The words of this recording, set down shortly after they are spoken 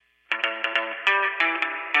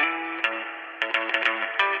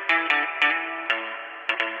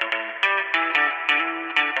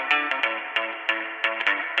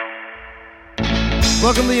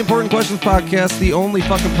Welcome to the Important Questions Podcast, the only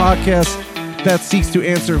fucking podcast that seeks to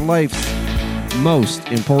answer life's most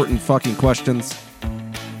important fucking questions.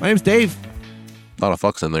 My name's Dave. A lot of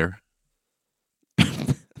fucks in there.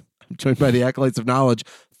 I'm joined by the acolytes of knowledge,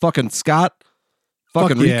 fucking Scott,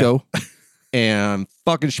 fucking Fuck yeah. Rico, and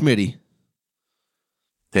fucking Schmitty.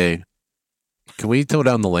 Hey, can we tone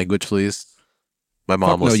down the language, please? My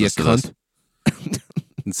mom Fuck no, you listens to this. cunt.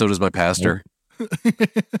 And so does my pastor.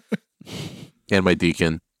 And my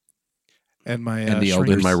deacon. And my And the shrinkers.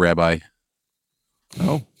 elders. And my rabbi.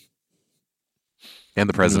 Oh. And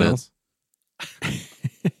the president.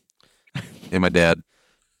 And my dad.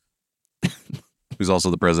 Who's also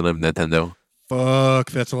the president of Nintendo.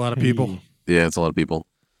 Fuck, that's a lot of people. Yeah, it's a lot of people.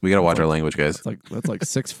 We gotta watch our language, guys. That's like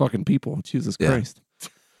six fucking people. Jesus Yeah. Christ.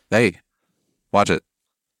 Hey, watch it.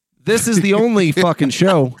 This is the only fucking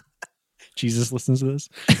show Jesus listens to this.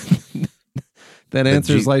 that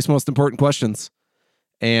answers life's most important questions.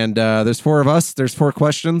 And there's four of us. There's four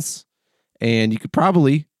questions. And you could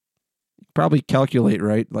probably calculate,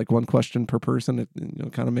 right? Like one question per person. It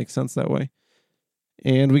kind of makes sense that way.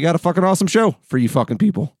 And we got a fucking awesome show for you fucking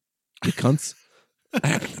people. You cunts.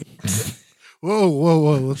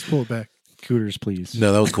 Whoa. Let's pull it back. Cooters, please.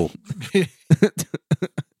 No, that was cool.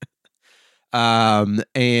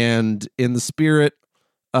 And in the spirit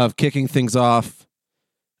of kicking things off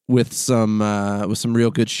with some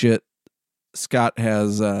real good shit, Scott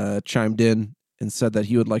has chimed in and said that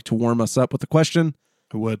he would like to warm us up with a question.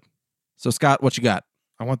 I would. So Scott, what you got?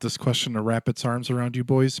 I want this question to wrap its arms around you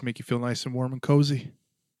boys, make you feel nice and warm and cozy.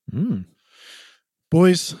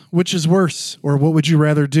 Boys, which is worse, or what would you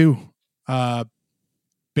rather do?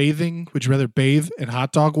 Bathing? Would you rather bathe in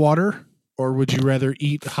hot dog water, or would you rather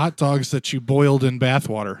eat hot dogs that you boiled in bath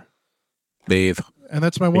water? Bathe. And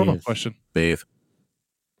that's my warm-up Bathe. question. Bathe.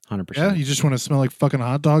 100%. Yeah, you just want to smell like fucking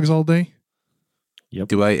hot dogs all day? Yep.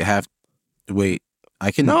 Do I have... Wait,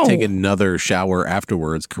 I can No. take another shower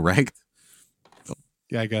afterwards, correct?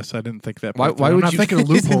 Yeah, I guess I didn't think that. Why- part why through. would I'm you- not thinking of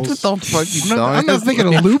loopholes. What the fuck you I'm not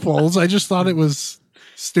thinking of loopholes. I just thought it was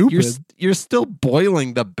stupid. You're still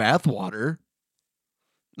boiling the bath water.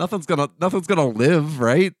 Nothing's gonna live,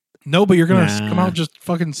 right? No, but you're gonna Nah. come out just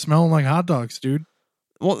fucking smelling like hot dogs, dude.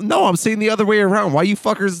 Well, no, I'm saying the other way around. Why you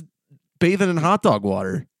fuckers bathing in hot dog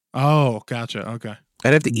water? Oh, gotcha. Okay.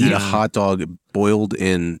 I'd have to eat Nah. a hot dog boiled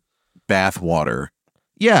in bath water.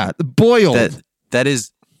 Yeah, boiled. That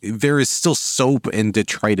is, there is still soap and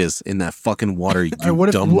detritus in that fucking water, you dumb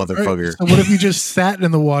motherfucker. So what if you just sat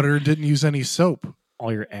in the water and didn't use any soap?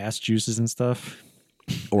 All your ass juices and stuff.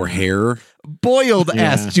 Or hair. Boiled Yeah.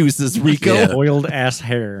 ass juices, Rico. Yeah. Boiled ass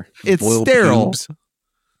hair. It's boiled sterile. pubes.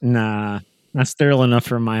 Nah. Not sterile enough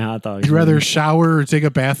for my hot dogs. Would you rather shower or take a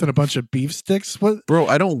bath in a bunch of beef sticks? What? Bro,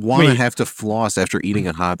 I don't want to Wait. have to floss after eating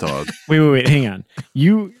a hot dog. Wait. Hang on.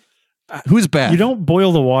 You Who's bad? don't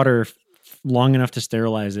boil the water long enough to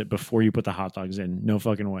sterilize it before you put the hot dogs in. No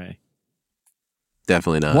fucking way.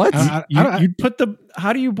 Definitely not. What? You put the.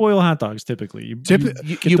 How do you boil hot dogs typically? You You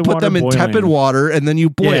get the put water them in boiling. tepid water and then you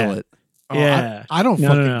boil Yeah. it. Yeah. I don't No,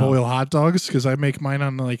 fucking no. boil hot dogs because I make mine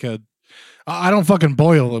on like a. I don't fucking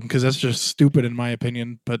boil them because that's just stupid in my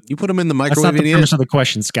opinion. But You put them in the That's not microwave, the idiot. premise of the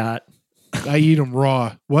question, Scott. I eat them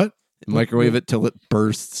raw. What? Microwave it till it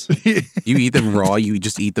bursts. You eat them raw. You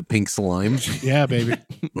just eat the pink slime. Yeah, baby.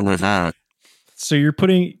 So you're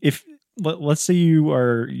putting let's say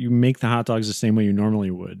you make the hot dogs the same way you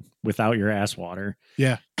normally would without your ass water,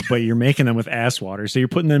 Yeah. but you're making them with ass water. So you're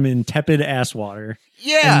putting them in tepid ass water,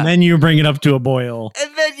 Yeah. and then you bring it up to a boil.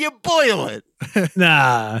 And then you boil it.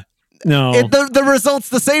 Nah, no, The result's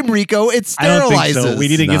the same, Rico. It I don't think sterilizes. so. We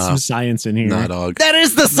need to get Nah. some science in here. Nah, dog. That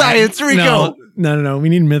is the science, Rico. No. We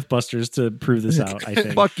need MythBusters to prove this out. I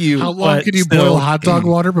think Fuck you. How long But can you still- boil hot dog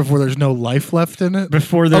water before there's no life left in it?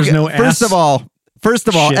 before there's Okay, no First ass. of all, shit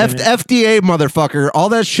in it. FDA motherfucker, all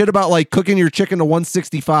that shit about like cooking your chicken to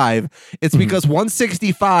 165, it's because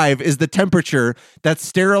 165 is the temperature that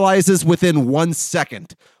sterilizes within 1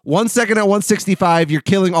 second. 1 second at 165, you're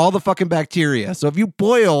killing all the fucking bacteria. So if you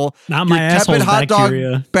boil Not your my tepid asshole's hot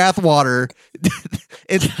bacteria. dog bath water,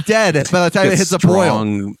 it's dead by the time it It's hits a boil.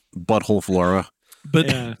 strong butthole flora. But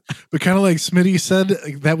Yeah. but kind of like Smitty said,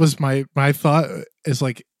 that was my thought is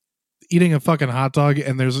like eating a fucking hot dog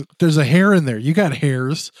and there's a hair in there. You got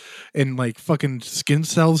hairs and like fucking skin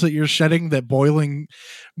cells that you're shedding that boiling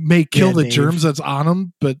may kill Yeah, the Dave. germs that's on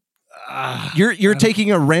them. But You're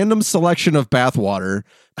taking a random selection of bath water,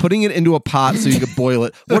 putting it into a pot so you can boil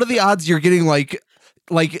it. What are the odds you're getting like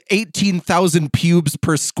like 18,000 pubes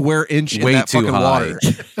per square inch in Way that too fucking high. water.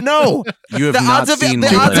 No, You have the not odds of seen the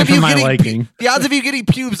the odds limit. of you For my getting liking. the odds of you getting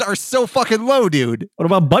pubes are so fucking low, dude. What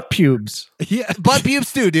about butt pubes? Yeah, Butt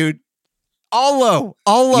pubes too, dude. All low,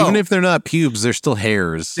 all low. Even if they're not pubes, they're still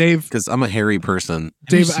hairs. Dave. Because I'm a hairy person.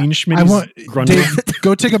 Have you Dave, seen I Schmitty's want grundle? Dave.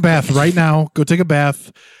 Go take a bath right now. Go take a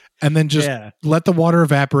bath, and then just Yeah, let the water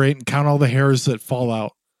evaporate and count all the hairs that fall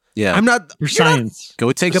out. Yeah. I'm not. for you're not- science.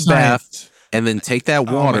 Go take a bath Science. and then take that Oh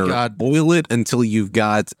my water, God. boil it until you've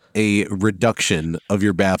got a reduction of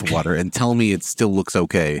your bath water, and tell me it still looks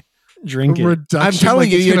okay. Drink it. Reduction, I'm telling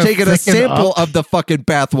like you, it's you're gonna taking a thicken sample up. of the fucking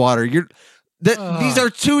bath water. These Ugh. are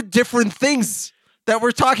two different things that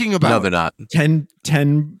we're talking about. No, they're not.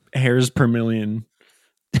 10 hairs per million.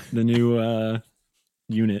 The new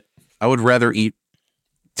unit. I would rather eat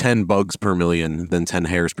 10 bugs per million than 10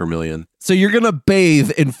 hairs per million. So you're gonna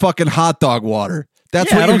bathe in fucking hot dog water.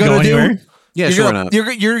 That's Yeah, what I you're don't go gonna do. anywhere. Yeah, you're sure gonna, not.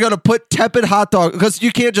 You're gonna put tepid hot dog because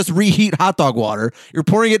you can't just reheat hot dog water. You're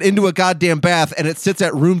pouring it into a goddamn bath and it sits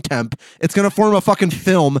at room temp. It's gonna form a fucking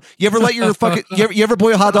film. You ever let your fucking you ever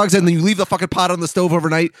boil hot dogs and then you leave the fucking pot on the stove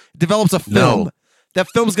overnight? It develops a film. No. That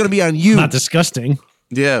film's gonna be on you. Not disgusting.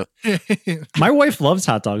 Yeah. My wife loves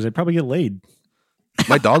hot dogs. I'd probably get laid.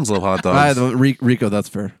 My dogs love hot dogs. Rico, that's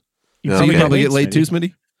fair. You'd Yeah, So you okay. probably get laid too,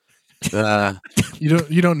 Smitty. Smitty.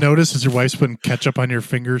 You don't notice as your wife's putting ketchup on your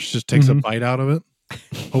fingers, just takes a Mhm. bite out of it.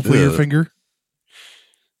 Hopefully your Ugh. finger.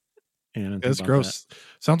 Yeah, I didn't think That's about gross.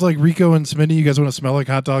 Sounds like Rico and Smitty. You guys want to smell like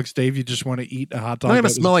hot dogs. Dave, you just want to eat a hot I'm dog. not going that to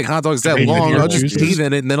was- smell like hot dogs that drained in long. your I'll just juices. bathe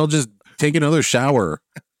in it and then I'll just take another shower.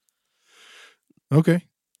 Okay.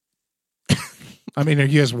 I mean, are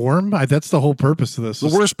you guys warm? That's the whole purpose of this. The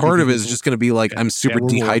worst part of it is just going to be like I'm super we're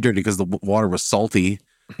warm. dehydrated because the water was salty.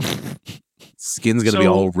 Skin's going to be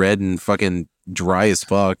So- all red and fucking dry as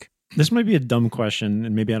fuck. This might be a dumb question,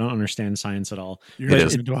 and maybe I don't understand science at all. You're It gonna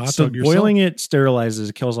is. turn into a hot So dog yourself. boiling it sterilizes,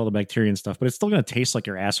 it kills all the bacteria and stuff, but it's still going to taste like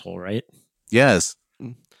your asshole, right? Yes.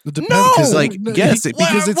 It depends, No! 'Cause, like, no, yes, it,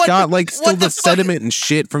 because it's what got the- like what still the the fuck- sediment and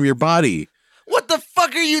shit from your body. What the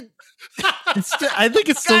fuck are you? I think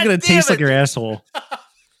it's still God going to damn taste it. like your asshole.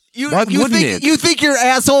 You Why you wouldn't think it? you think your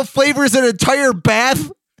asshole flavors an entire bath?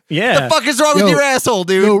 Yeah. The fuck is wrong Yo, with your asshole,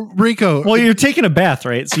 dude? Yo, Rico. Well, you're taking a bath,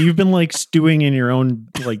 right? So you've been like stewing in your own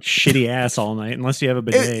like shitty ass all night, unless you have a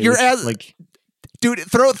bidet. your which, ass- like Dude,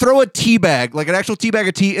 throw a tea bag, like an actual tea bag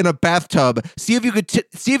of tea, in a bathtub. See if you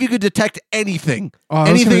could detect anything, Oh, I was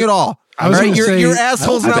anything gonna- at all. I was All right, gonna your say- your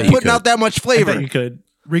asshole's I not bet you putting could. out that much I flavor. bet you could.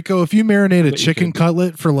 Rico, if you marinate a But you chicken could.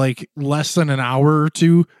 cutlet for like less than an hour or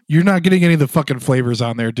two, you're not getting any of the fucking flavors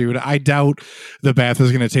on there, dude. I doubt the bath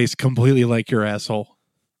is going to taste completely like your asshole.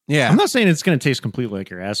 Yeah, I'm not saying it's going to taste completely like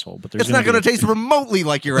your asshole, but there's it's not going to be taste remotely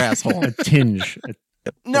like your asshole. a tinge.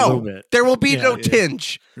 No, little bit. there will be Yeah, no yeah.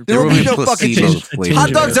 tinge. There will be no fucking placebo tinge. flavor. Hot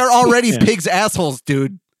dogs are already Yeah. pigs' assholes,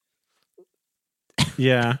 dude.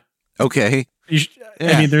 Yeah. Okay. Yeah.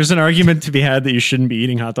 I mean, there's an argument to be had that you shouldn't be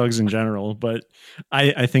eating hot dogs in general, but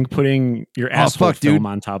I think putting your asshole fuck, film dude.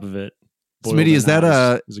 on top of it, boiled Smitty, in is that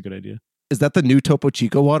hot is a good idea. Is that the new Topo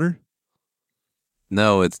Chico water?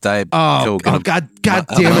 No, it's Diet Oh, Coke. oh and a- god damn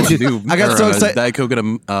it, dude. Dude, I got or, so excited. Diet Coke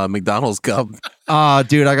and a McDonald's cup.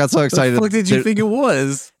 Dude, I got so excited. What the fuck did you think it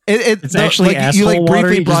was? It's actually asshole you like water.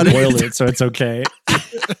 briefly You brought just it. boiled it, so it's okay.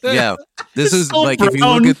 Yeah, this is so like if you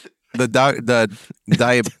brown. look at the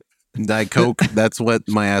Diet Coke, that's what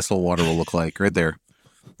my asshole water will look like right there.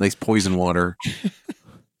 Nice poison water.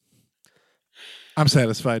 I'm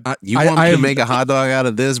satisfied. You I- want I me to am- make a hot dog out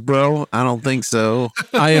of this, bro? I don't think so.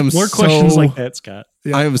 I am More so, questions like that, Scott.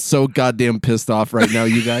 I am so goddamn pissed off right now,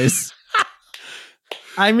 you guys.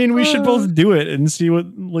 I mean, we should both do it and see what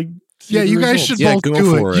like. see Yeah, the you guys results. should Yeah, both go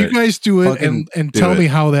do for it. You it. guys do it Fucking and do tell it. me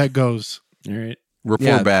how that goes. All right. Report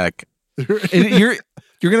Yeah. back. And you're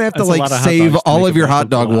gonna have to That's a like lot of hot save dogs to all make of a your bathtub hot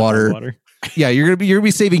dog full of water. Yeah, you're gonna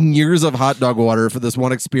be saving years of hot dog water for this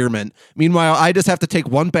one experiment. Meanwhile, I just have to take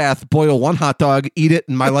one bath, boil one hot dog, eat it,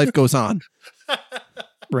 and my life goes on.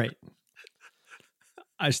 Right.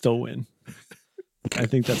 I still win. I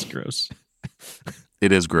think that's gross.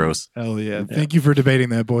 It is gross. Hell yeah. Thank you for debating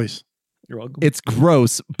that, boys. You're welcome. It's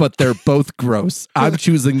gross, but they're both gross. I'm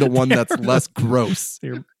choosing the one that's less gross.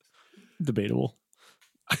 They're debatable.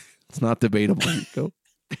 It's not debatable. Go.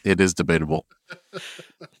 It is debatable.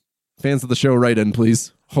 Fans of the show, write in,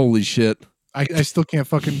 please. Holy shit. I still can't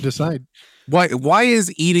fucking decide. Why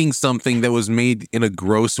is eating something that was made in a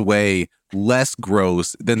gross way less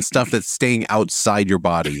gross than stuff that's staying outside your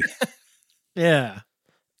body? Yeah.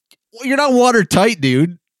 Well, you're not watertight,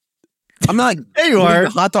 dude. I'm not. There you are.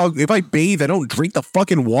 Hot dog. If I bathe, I don't drink the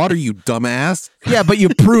fucking water, you dumbass. Yeah, but you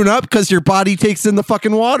prune up because your body takes in the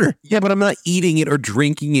fucking water. Yeah, but I'm not eating it or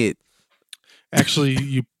drinking it.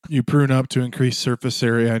 Actually, you prune up to increase surface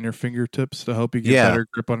area on your fingertips to help you get better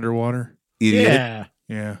grip underwater. Idiot. Yeah.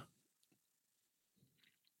 Yeah.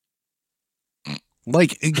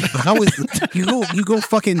 Like, how is you go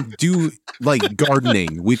fucking do like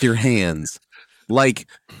gardening with your hands? Like,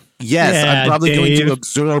 yes, Yeah, I'm probably going Dave. to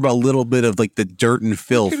absorb a little bit of like the dirt and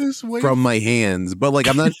filth from my hands, but like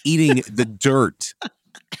I'm not eating the dirt.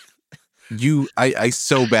 I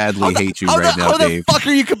so badly hate you right now, How the Dave. fuck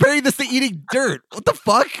are you comparing this to eating dirt? What the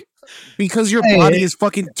fuck? Because your Hey, body is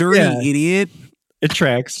fucking dirty, yeah. idiot. It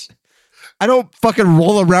tracks. I don't fucking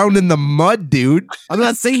roll around in the mud, dude. I'm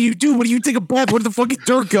not saying you do, but you take a bath. Where did the fucking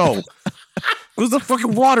dirt go? Where's the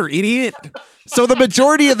fucking water, idiot? So the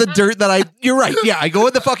majority of the dirt you're right. Yeah, I go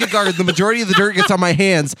in the fucking garden. The majority of the dirt gets on my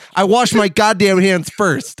hands. I wash my goddamn hands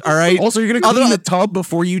first. All right. Also, you're gonna clean the tub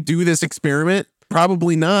before you do this experiment?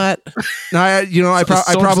 Probably not. I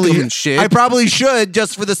probably doing shit. I probably should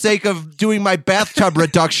just for the sake of doing my bathtub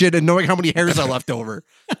reduction and knowing how many hairs I left over.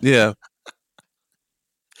 Yeah.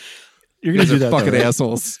 You're gonna do that. Fucking though, right?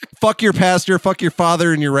 assholes. Fuck your pastor. Fuck your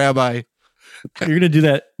father and your rabbi. You're gonna do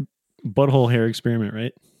that butthole hair experiment,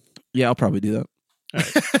 right? Yeah, I'll probably do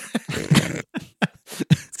that.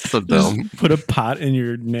 So dumb. Just put a pot in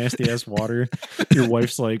your nasty ass water. Your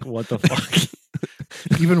wife's like, "What the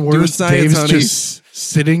fuck?" Even worse, science, Dave's honey. just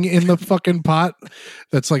sitting in the fucking pot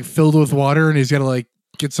that's like filled with water, and he's got to like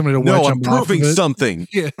get somebody to wedge No, I'm him off of proving it. something.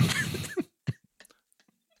 Yeah.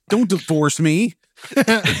 Don't divorce me.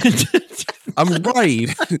 I'm right.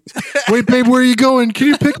 Wait, babe, where are you going? Can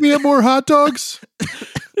you pick me up more hot dogs?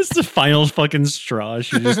 It's the final fucking straw.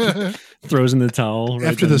 She just throws in the towel. Right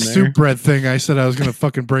After then the and soup bread thing, I said I was gonna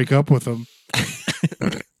fucking break up with him.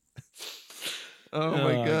 Oh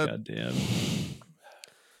my god. damn.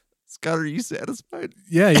 Scott, are you satisfied?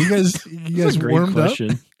 Yeah, you guys That's a great warmed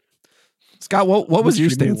question. Scott, what was your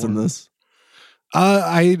Keep me stance on warm. this?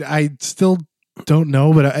 I still don't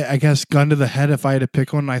know, but I guess gun to the head, if I had to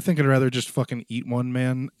pick one, I think I'd rather just fucking eat one,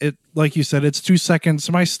 man. It, like you said, it's 2 seconds.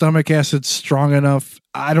 My stomach acid's strong enough.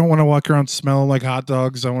 I don't want to walk around smelling like hot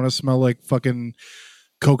dogs. I want to smell like fucking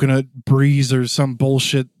coconut breeze or some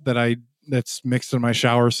bullshit that's mixed in my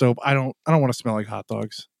shower soap. I don't want to smell like hot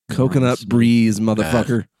dogs. Coconut breeze,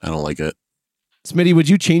 motherfucker. I don't like it. Smitty, would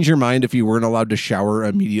you change your mind if you weren't allowed to shower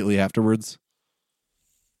immediately afterwards?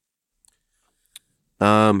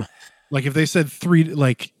 Like if they said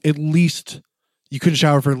at least you couldn't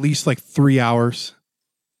shower for at least like 3 hours.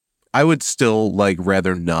 I would still like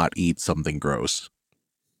rather not eat something gross.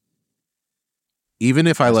 Even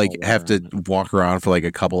if I That's like all have to walk around for like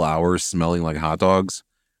a couple hours smelling like hot dogs,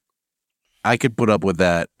 I could put up with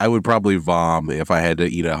that. I would probably vom if I had to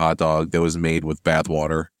eat a hot dog that was made with bath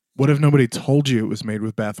water. What if nobody told you it was made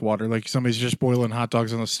with bath water? Like somebody's just boiling hot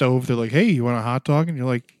dogs on the stove. They're like, "Hey, you want a hot dog?" And you're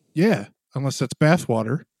like, "Yeah," unless that's bath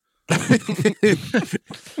water.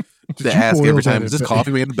 To you ask boil every that time, in is this ba-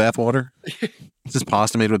 coffee made with bath water? Is this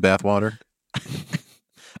pasta made with bath water?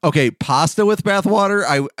 Okay, pasta with bath water.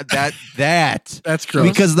 That That's gross.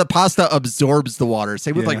 because the pasta absorbs the water.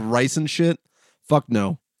 Same with Yeah. like rice and shit. Fuck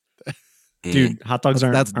no. Dude, hot dogs That's- aren't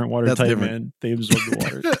that's watertight, different. man. They absorb the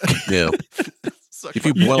water. Yeah. Suck If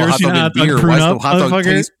you You boil ever a hot seen dog a in hot dog beer, prune why does up, the hot dog motherfucker?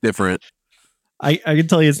 taste different? I can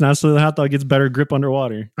tell you it's not so the hot dog gets better grip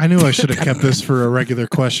underwater. I knew I should have kept this for a regular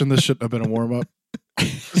question. This shouldn't have been a warm up.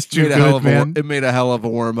 It's too Made a hell good, of man. it made a hell of a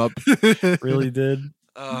warm up. Really did.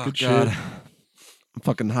 Oh Good god, shit. I'm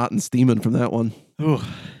fucking hot and steaming from that one. Ooh.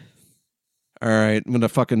 All right, I'm gonna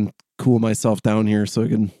fucking cool myself down here so I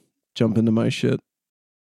can jump into my shit.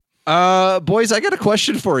 Boys, I got a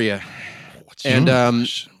question for you. And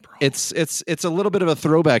it's a little bit of a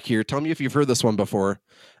throwback here. Tell me if you've heard this one before.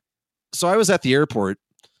 So I was at the airport,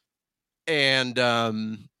 and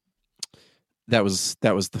that was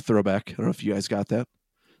the throwback. I don't know if you guys got that.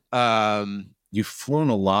 You've flown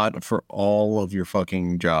a lot for all of your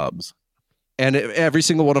fucking jobs. And every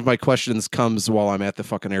single one of my questions comes while I'm at the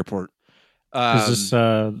fucking airport. Is this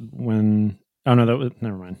when? Oh no, that was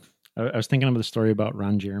never mind. I was thinking of the story about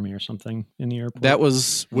Ron Jeremy or something in the airport. That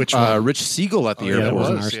was Which one? Rich Siegel at the Oh, yeah, that airport.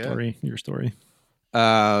 wasn't was, our yeah. story. Your story.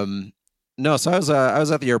 No, so I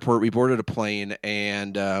was at the airport. We boarded a plane,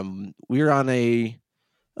 and we were on a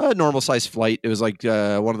normal size flight. It was like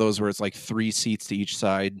one of those where it's like 3 seats to each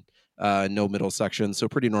side, no middle section, so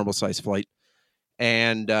pretty normal size flight.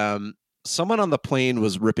 And someone on the plane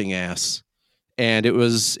was ripping ass, and it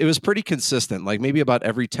was pretty consistent. Like maybe about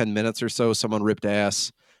every 10 minutes or so, someone ripped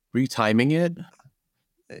ass. Were you timing it?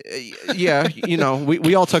 Yeah,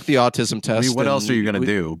 we all took the autism I test. mean, what else and are you gonna we-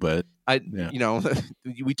 do? But we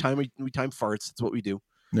time farts. That's what we do.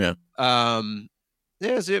 yeah,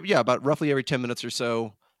 About roughly every 10 minutes or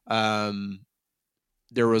so,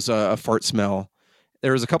 there was a fart smell.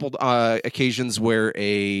 There was a couple occasions where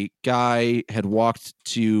a guy had walked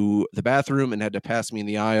to the bathroom and had to pass me in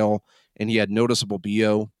the aisle, and he had noticeable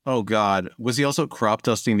BO. oh god, was he also crop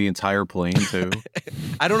dusting the entire plane too?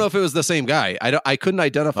 I don't know if it was the same guy. I couldn't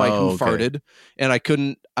identify who okay. farted, and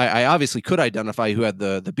I obviously could identify who had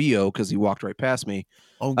the BO because he walked right past me.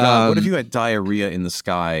 Oh god, what if Um, you had diarrhea in the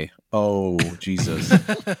sky? Oh Jesus.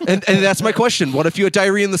 And that's my question. What if you had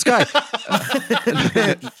diarrhea in the sky?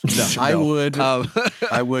 I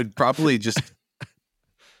would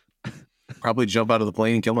probably jump out of the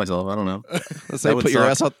plane and kill myself. I don't know. Let's say That would put your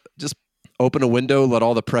suck. ass out, just open a window, let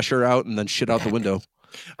all the pressure out, and then shit out the window.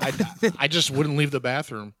 I just wouldn't leave the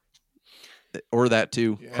bathroom. Or that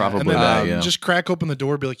too. Yeah, Probably and then, that, yeah. Just crack open the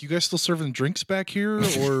door, be like, "You guys still serving drinks back here?"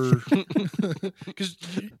 Or because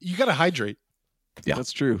you got to hydrate. Yeah.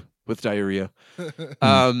 That's true with diarrhea.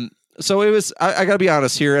 So it was, I got to be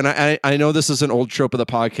honest here, and I know this is an old trope of the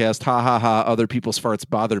podcast. Ha ha ha. Other people's farts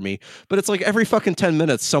bother me, but it's like every fucking 10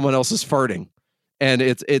 minutes, someone else is farting, and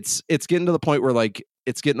it's getting to the point where like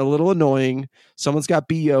it's getting a little annoying. Someone's got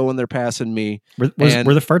BO and they're passing me. Were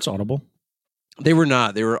the farts audible? They were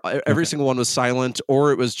not. They were every Okay. single one was silent,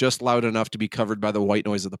 or it was just loud enough to be covered by the white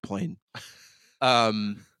noise of the plane.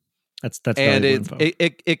 That's And valuable info.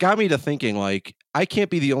 it got me to thinking, like, I can't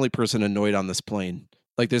be the only person annoyed on this plane.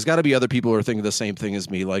 Like, there's got to be other people who are thinking the same thing as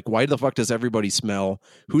me. Like, why the fuck does everybody smell?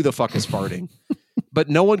 Who the fuck is farting? But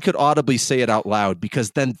no one could audibly say it out loud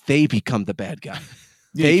because then they become the bad guy.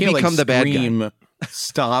 Yeah, They you can't, become the bad guy. scream,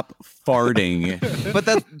 Stop farting. But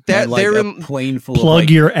that at, like, they're a in plane full Plug of like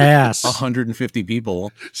your ass. 150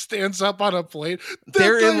 people. Stands up on a plane.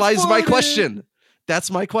 therein lies my question.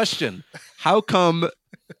 That's my question. How come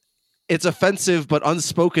it's offensive but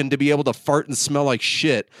unspoken to be able to fart and smell like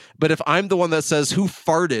shit? But if I'm the one that says who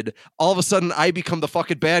farted, all of a sudden I become the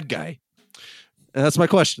fucking bad guy. And that's my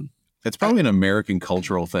question. It's probably an American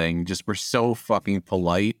cultural thing. Just we're so fucking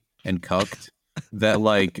polite and cucked that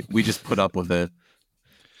like we just put up with it.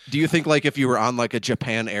 Do you think like if you were on like a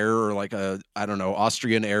Japan Air or like a, I don't know,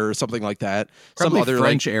 Austrian Air or something like that, Probably some other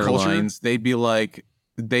French like airlines, they'd be like,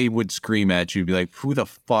 they would scream at you, be like, "Who the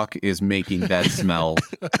fuck is making that smell?"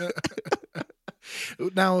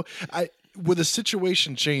 Now, would the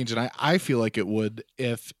situation change? And I feel like it would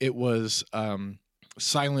if it was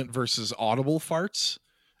silent versus audible farts.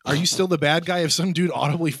 Are you still the bad guy if some dude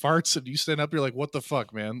audibly farts and you stand up? You're like, "What the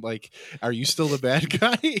fuck, man? Like, are you still the bad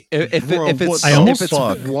guy?" Bro,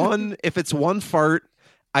 if it's one fart,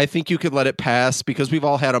 I think you could let it pass because we've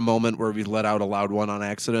all had a moment where we let out a loud one on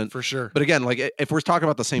accident. For sure. But again, like if we're talking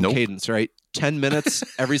about the same Nope. cadence, right? 10 minutes,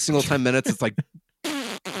 every single 10 minutes, it's like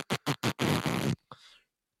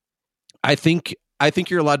I think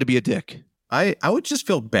you're allowed to be a dick. I would just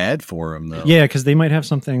feel bad for them though. Yeah, because they might have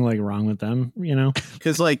something like wrong with them, you know?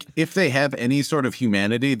 Because like if they have any sort of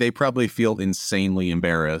humanity, they probably feel insanely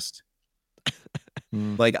embarrassed.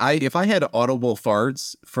 Like if I had audible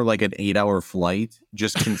farts for like an 8-hour flight,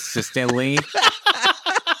 just consistently,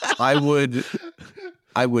 I would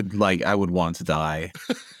want to die.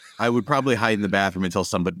 I would probably hide in the bathroom until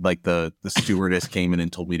somebody like the stewardess came in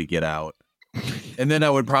and told me to get out. And then I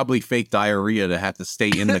would probably fake diarrhea to have to stay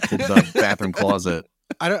in the bathroom closet.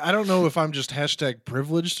 I don't know if I'm just hashtag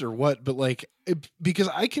privileged or what, but like because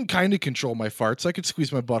I can kind of control my farts. I could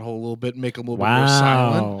squeeze my butthole a little bit, and make them a little bit more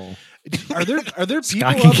silent. Wow. Are there people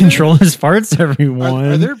Scott out can control his farts, everyone.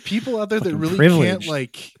 Are there people out there that Fucking really privileged.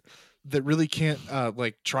 can't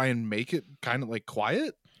like try and make it kind of like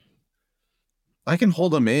quiet? I can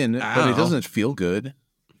hold them in, I but don't it know. doesn't feel good.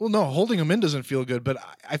 Well, no, holding them in doesn't feel good, but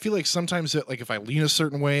I feel like sometimes like if I lean a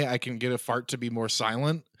certain way, I can get a fart to be more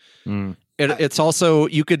silent. Mm. It's also,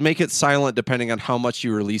 you could make it silent depending on how much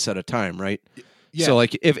you release at a time, right? Yeah. So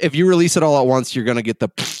like if you release it all at once, you're gonna get the,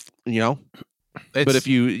 but if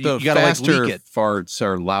you the gotta like faster leak it. farts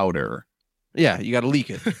are louder. Yeah, you gotta leak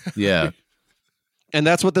it. Yeah. And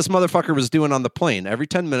that's what this motherfucker was doing on the plane. Every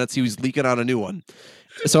 10 minutes, he was leaking out a new one.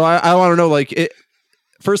 So I want to know, like,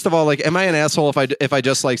 first of all, like, am I an asshole if I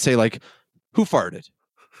just like say like, who farted,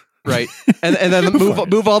 right? And then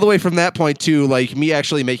move all the way from that point to like me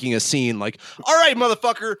actually making a scene, like, all right,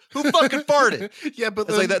 motherfucker, who fucking farted? Yeah, but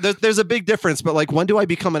It's like there's a big difference. But like, when do I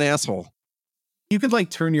become an asshole? You could like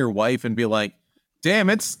turn your wife and be like, "Damn,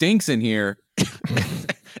 it stinks in here."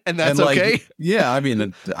 And that's And, like, okay. Yeah, I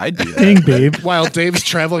mean, I'd do that. Dang, babe. while Dave's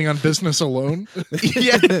traveling on business alone.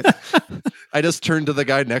 Yeah. I just turned to the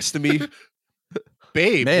guy next to me.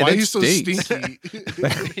 Babe, Man, why are it you so stinks. stinky?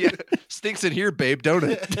 Yeah, stinks in here, babe, don't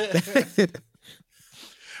it?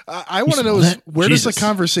 I want to smell know is that? where does Jesus. the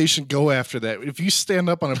conversation go after that? If you stand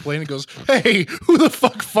up on a plane and goes, "Hey, who the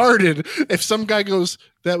fuck farted?" If some guy goes,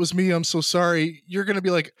 "That was me, I'm so sorry," you're gonna be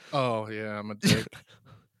like, "Oh yeah, I'm a dick."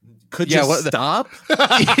 Could Yeah, you what the- stop?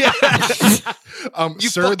 You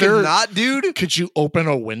Sir, fucking there, not, dude. could you open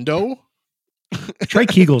a window? Try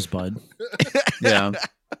Kegels, bud. Yeah.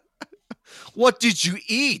 What did you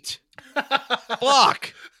eat?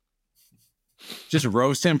 Fuck. Just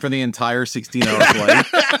roast him for the entire 16-hour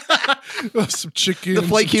flight. Some chicken. The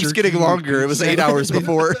flight some keeps jerky, getting longer. It was 8 hours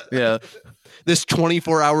before. Yeah. This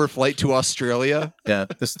 24-hour flight to Australia. Yeah.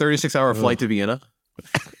 This 36-hour flight to Vienna.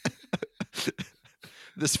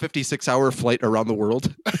 This 56-hour flight around the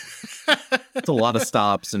world. It's a lot of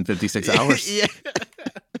stops in 56 hours. Yeah.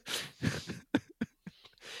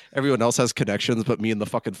 Everyone else has connections, but me and the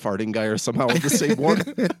fucking farting guy are somehow in the same one.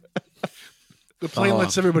 The plane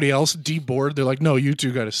lets everybody else deboard. They're like, "No, you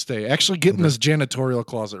two got to stay. Actually, get in this janitorial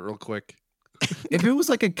closet real quick." If it was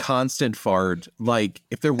like a constant fart, like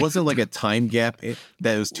if there wasn't like a time gap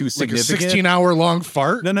that was too Like a significant. 16-hour long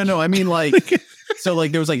fart. No. I mean, like, so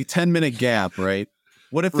like there was like a 10-minute gap, right?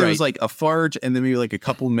 What if there was Right. like a fart and then maybe like a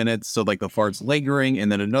couple minutes, so like the fart's lingering,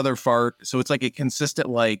 and then another fart, so it's like a consistent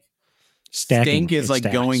like Stacking. stink is It like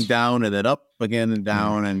stacks. going down and then up again and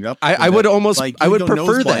down and up. I and would then, almost- like I you would go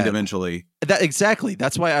prefer noseblind that. eventually. That exactly.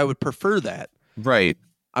 That's why I would prefer that. Right.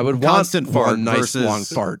 I would Constant want fart one nice versus- long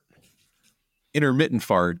fart. Intermittent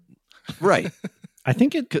fart. Right. I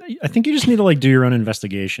think you just need to like do your own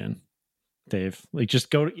investigation, Dave. Like just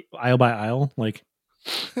go aisle by aisle. Like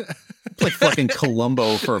It's like fucking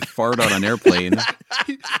Columbo for a fart on an airplane.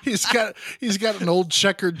 He's got an old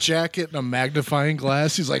checkered jacket and a magnifying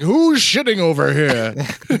glass. He's like, "Who's shitting over here?"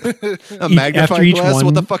 A magnifying each glass? one-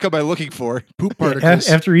 What the fuck am I looking for? Poop particles.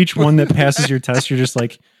 after each one that passes your test, you're just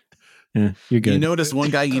like, you're good. You notice one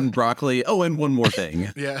guy eating broccoli. Oh, and one more thing.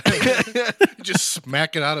 Yeah. Just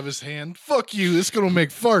smack it out of his hand. Fuck you. This gonna make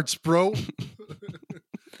farts, bro.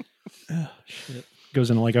 Goes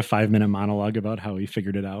into like a 5-minute monologue about how he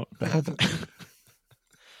figured it out. I was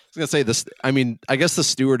gonna say this. I mean, I guess the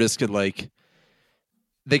stewardess could like,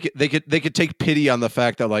 they could take pity on the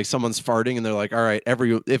fact that like someone's farting and they're like, all right,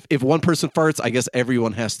 if one person farts, I guess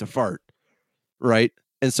everyone has to fart, right?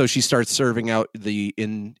 And so she starts serving out the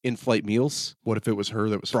in-flight meals, What if it was her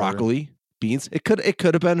that was broccoli, beans. It could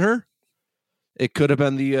have been her. It could have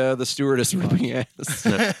been the stewardess ripping ass.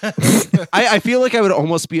 I feel like I would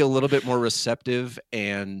almost be a little bit more receptive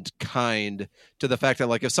and kind to the fact that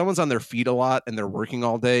like if someone's on their feet a lot and they're working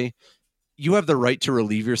all day, you have the right to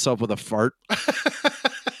relieve yourself with a fart.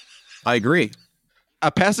 I agree. A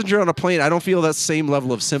passenger on a plane, I don't feel that same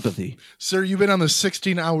level of sympathy. Sir, you've been on the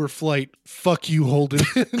 16-hour flight. Fuck you, hold it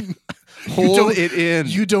in. Hold don't- it in.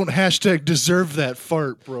 You don't #deserve that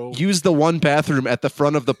fart, bro. Use the one bathroom at the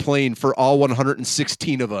front of the plane for all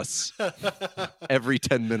 116 of us every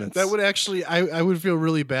 10 minutes. That would actually, I would feel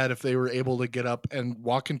really bad if they were able to get up and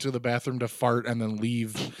walk into the bathroom to fart and then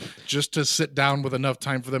leave just to sit down with enough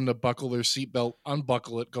time for them to buckle their seatbelt,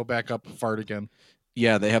 unbuckle it, go back up and fart again.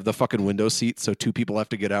 Yeah, they have the fucking window seat, so 2 people have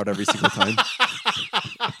to get out every single time.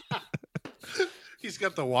 He's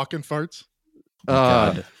got the walking farts.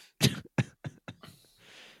 God.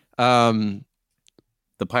 Um,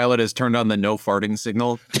 The pilot has turned on the no farting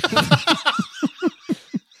signal.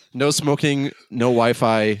 no smoking, no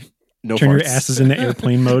Wi-Fi, no Turn farts. your asses into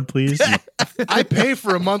airplane mode, please. I pay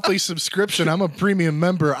for a monthly subscription. I'm a premium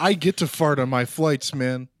member. I get to fart on my flights,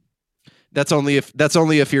 man. That's only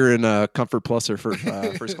if you're in Comfort Plus or for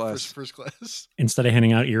first class. First class. Instead of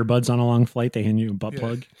handing out earbuds on a long flight, they hand you a butt Yeah.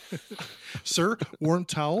 plug. Sir, warm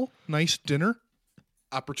towel, nice dinner,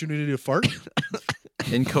 opportunity to fart.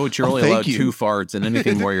 In coach, you're only thank allowed you. 2 farts, and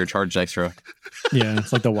anything more, you're charged extra. Yeah,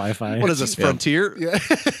 it's like the Wi-Fi. What is this, Yeah. Frontier? Yeah.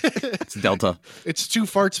 It's Delta. It's 2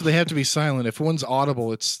 farts, but they have to be silent. If one's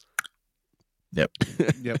audible, it's Yep.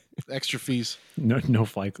 yep, extra fees. No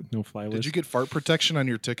fly Did list. you get fart protection on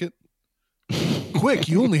your ticket? Quick,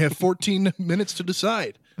 you only have 14 minutes to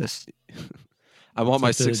decide. I want my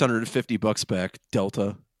It's like the- $650 back,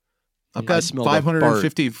 Delta. I've I got smell the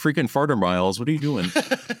 550 freaking farter miles. What are you doing?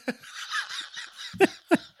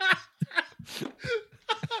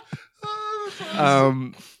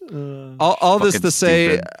 All this Fucking to say,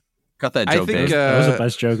 stupid. Cut that I joke, think Dave. That was the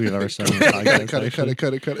best joke we've ever said on the podcast. Cut actually.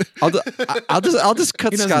 it. I'll just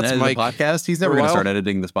cut He doesn't Scott's edit mic. the podcast. He's never for a going to while. start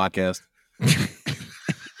editing this podcast.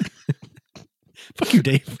 Fuck you,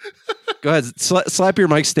 Dave. Go ahead, slap your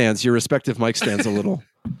mic stands, your respective mic stands a little.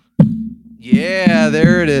 Yeah,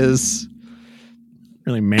 there it is.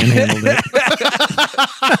 Really manhandled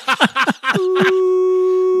it.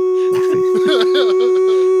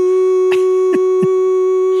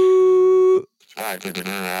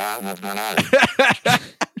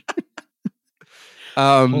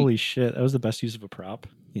 Holy shit. That was the best use of a prop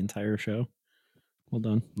the entire show. Well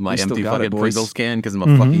done. My We still empty got it, fucking boys. Pringles can because I'm a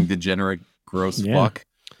Mhm. fucking degenerate, gross Yeah. fuck.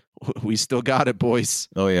 We still got it, boys.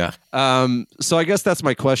 Oh yeah. So I guess that's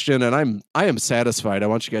my question, and I am satisfied. I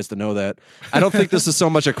want you guys to know that. I don't think this is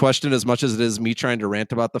so much a question as much as it is me trying to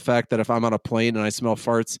rant about the fact that if I'm on a plane and I smell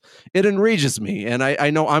farts, it enrages me, and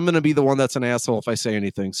I know I'm going to be the one that's an asshole if I say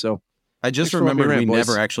anything. So I just Thanks for letting me remembered we rant, boys.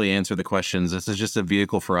 never actually answer the questions. This is just a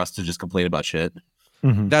vehicle for us to just complain about shit.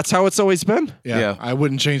 Mhm. that's how it's always been. Yeah, Yeah. I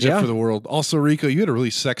wouldn't change Yeah. it for the world. Also, Rico, you had a really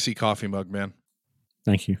sexy coffee mug, man.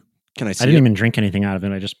 Thank you. Can I see I didn't it? even drink anything out of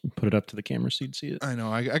it. I just put it up to the camera so you'd see it. I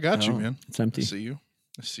know. I got you, Oh. man. It's I empty. see you.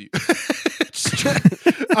 I see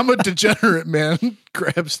you. I'm a degenerate, man.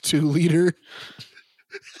 Grabs 2 liter.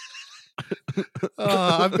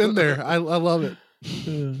 I've been there. I love it.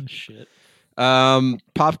 Shit.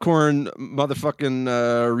 Popcorn,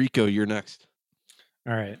 motherfucking Rico, you're next.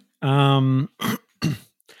 All right. I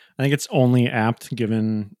think it's only apt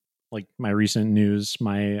given like my recent news.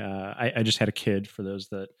 I just had a kid for those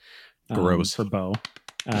that Gross. for Bo.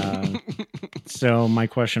 So my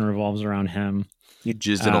question revolves around him. You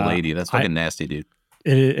jizzed at a lady. That's fucking nasty, dude.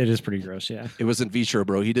 It is pretty gross. Yeah. It was in vitro,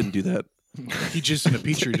 bro. He didn't do that. He just in a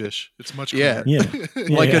petri dish. It's much Yeah. cleaner. Yeah.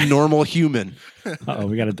 Like yeah. a normal human. Uh-oh,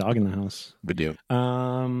 we got a dog in the house. But do.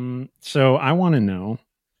 So I want to know.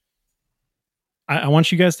 I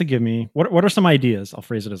want you guys to give me what are some ideas? I'll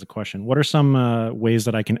phrase it as a question. What are some ways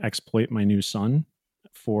that I can exploit my new son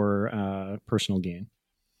for personal gain?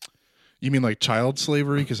 You mean like child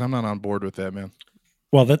slavery? Because I'm not on board with that, man.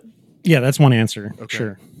 Well, that's one answer. Okay.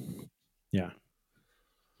 Sure. Yeah.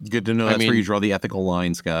 Good to know. I That's where mean- you draw the ethical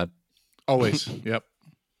line, Scott. Always. Yep.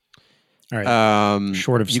 All right.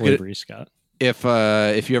 Short of you could- slavery, Scott. if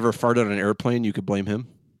you ever farted on an airplane, you could blame him.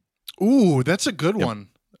 Ooh, that's a good Yep. one.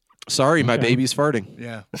 Sorry, my Okay. baby's farting.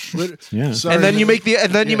 Yeah. Yeah. Sorry, and then you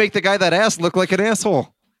man. make the guy that ass look like an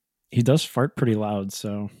asshole. He does fart pretty loud,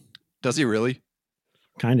 so Does he really?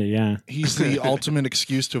 kind of, yeah. He's the ultimate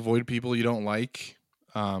excuse to avoid people you don't like,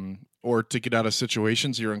 or to get out of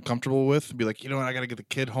situations you're uncomfortable with. Be like, you know what, I got to get the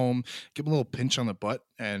kid home. Give him a little pinch on the butt,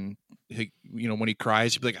 and when he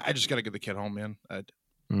cries, you'd be like, I just got to get the kid home, man.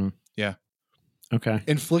 Okay.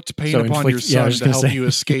 Inflict pain So upon inflict- your yeah, I son was to gonna help say- you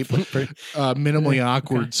escape minimally Yeah,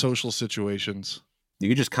 awkward okay. social situations. You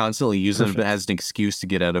could just constantly use Perfect. it as an excuse to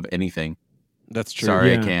get out of anything. That's true.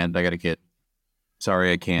 Sorry, Yeah. I can't. I got a kid.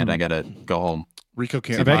 Sorry, I can't. I gotta go home. Rico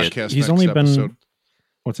can't I've actually- podcast. he's next only episode. been-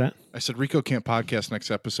 What's that? I said Rico can't podcast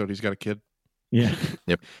next episode. He's got a kid. Yeah.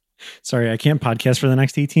 Yep. Sorry, I can't podcast for the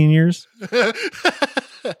next 18 years.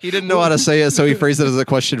 He didn't know how to say it, so he phrased it as a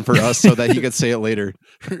question for us so that he could say it later.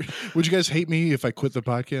 Would you guys hate me if I quit the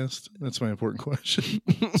podcast? That's my important question.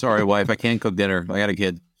 Sorry, wife. I can't cook dinner. I got a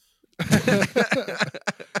kid.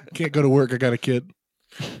 Can't go to work. I got a kid.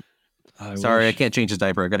 Sorry, I can't change his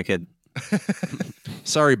diaper. I got a kid.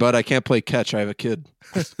 Sorry, bud, I can't play catch. I have a kid.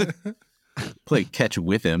 Play catch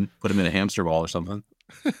with him. Put him in a hamster ball or something.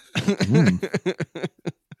 Mm.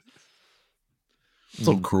 It's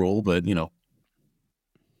a little cruel, but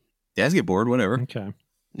dads get bored. Whatever. Okay.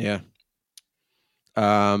 Yeah.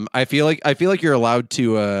 I feel like you're allowed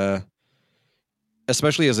to,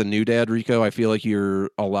 especially as a new dad, Rico. I feel like you're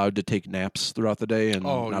allowed to take naps throughout the day and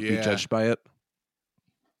Oh, not be yeah. judged by it,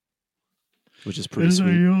 which is pretty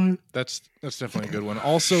sweet. That's definitely a good one.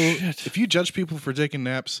 Also, if you judge people for taking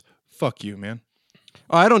naps, fuck you, man.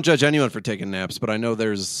 Oh, I don't judge anyone for taking naps, but I know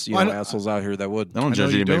there's I know- assholes out here that would. I don't I know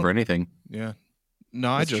judge you anybody don't. for anything. Yeah.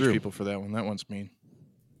 No, I That's judge true. people for that one. That one's mean.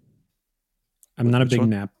 I'm not a Which big one?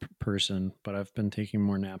 nap person, but I've been taking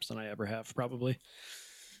more naps than I ever have, probably.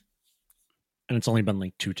 And it's only been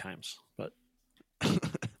like 2 times, but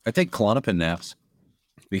I take Klonopin naps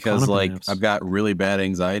because Klonopin naps. I've got really bad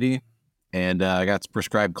anxiety and I got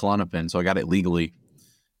prescribed Klonopin, so I got it legally.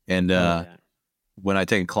 And yeah. when I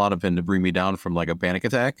take a Klonopin to bring me down from like a panic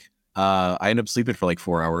attack, I end up sleeping for like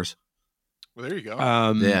 4 hours. Well, there you go.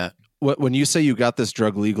 Yeah. When you say you got this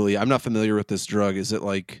drug legally, I'm not familiar with this drug. Is it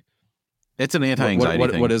like It's an anti-anxiety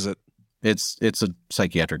thing. what is it? It's a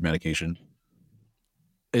psychiatric medication.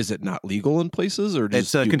 Is it not legal in places, or It's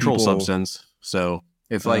just a do controlled people- substance, so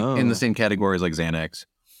it's like in Oh. the same category as like Xanax.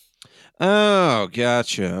 Oh,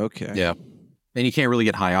 gotcha. Okay. Yeah, and you can't really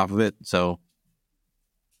get high off of it, so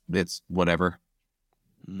it's whatever.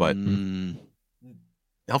 But- Mm,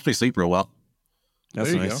 It helps me sleep real well. that's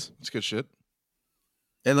there you nice. go. That's good shit.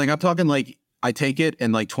 And like I'm talking like I take it,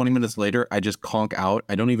 and like 20 minutes later, I just conk out.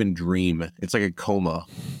 I don't even dream. It's like a coma.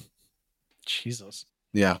 Jesus.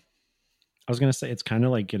 Yeah. I was gonna say it's kind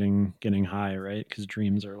of like getting high, right? Because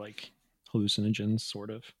dreams are like hallucinogens, sort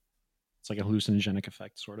of. It's like a hallucinogenic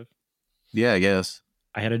effect, sort of. Yeah, I guess.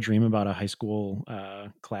 I had a dream about a high school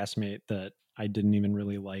classmate that I didn't even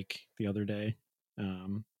really like the other day.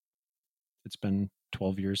 It's been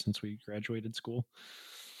 12 years since we graduated school.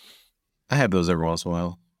 I have those every once in a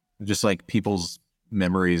while. Just like people's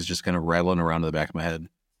memories just kind of rattling around in the back of my head.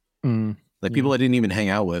 Like people I didn't even hang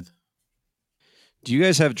out with. Do you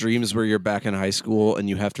guys have dreams where you're back in high school and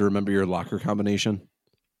you have to remember your locker combination?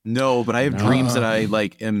 No, but I have dreams that I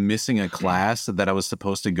like am missing a class that I was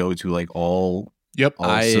supposed to go to like all. Yep.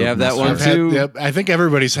 I have that one I've had- too. yep. I think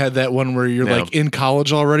everybody's had that one where you're Yeah. like in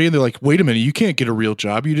college already and they're like, wait a minute, you can't get a real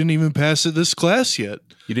job. You didn't even pass this class yet.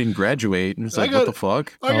 You didn't graduate. And it's I like, got- what the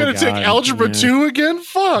fuck? I Oh, gotta take God, algebra yeah. 2 again?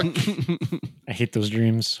 Fuck. I hate those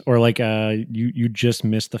dreams. Or like you just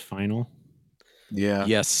missed the final. Yeah.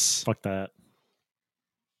 Yes. Fuck that.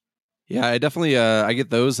 Yeah, I definitely I get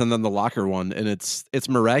those, and then the locker one, and it's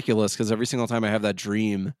miraculous because every single time I have that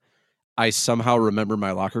dream, I somehow remember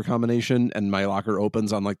my locker combination, and my locker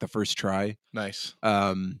opens on like the first try. Nice.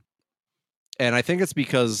 And I think it's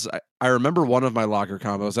because I remember one of my locker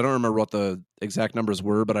combos. I don't remember what the exact numbers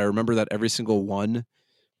were, but I remember that every single one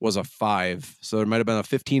was a 5. So there might have been a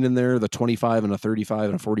 15 in there, the 25 and a 35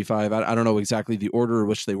 and a 45. I don't know exactly the order in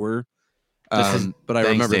which they were, but I Thanks,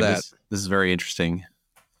 remember Dave. that. This is very interesting.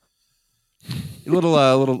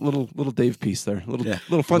 Little Dave piece there.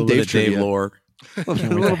 Little fun A little Dave bit of Dave trivia. lore. A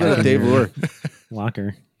little bit of Dave lore.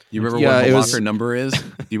 Locker. You remember Yeah, what it the was- locker number is?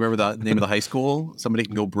 Do you remember the name of the high school? Somebody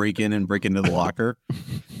can go break into the locker.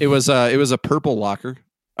 It was a purple locker.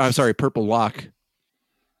 I'm sorry, purple lock.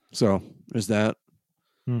 So there's that.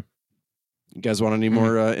 You guys want any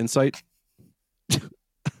more insight?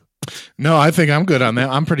 No, I think I'm good on that.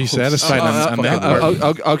 I'm pretty satisfied on that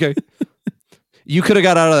part. Okay. You could have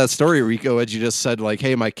got out of that story, Rico, had you just said like,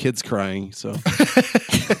 "Hey, my kid's crying." So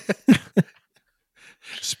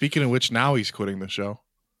Speaking of which, now he's quitting the show.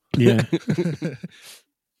 Yeah.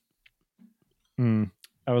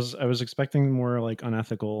 I was expecting more like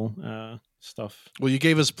unethical stuff. Well, you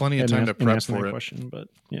gave us plenty of time to prep asking for that it. question, but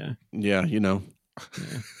yeah, yeah,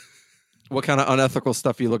 What kind of unethical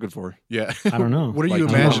stuff are you looking for? Yeah. I don't know. What are Like, you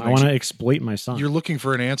I don't know. imagining? I want to exploit my son. You're looking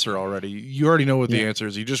for an answer already. You already know what the Yeah. answer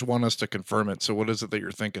is. You just want us to confirm it. So what is it that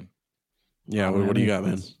you're thinking? Yeah, I don't what have do you any got,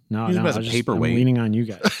 man? plans. No, Use no, him as I a was just, I'm paperweight. leaning on you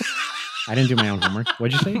guys. I didn't do my own homework.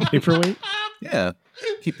 What'd you say? Paperweight? Yeah.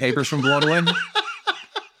 Keep papers from blowing away.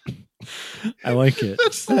 I like it.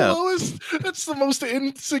 That's the Yeah. lowest. That's the most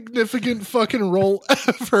insignificant fucking role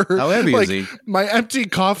ever. How heavy like, is he? My empty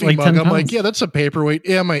coffee Like mug. 10 I'm like, pounds. yeah, that's a paperweight.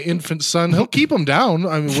 Yeah, my infant son. He'll keep him down.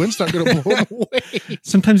 I mean, wind's not going to blow him away.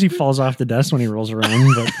 Sometimes he falls off the desk when he rolls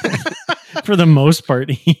around, but for the most part,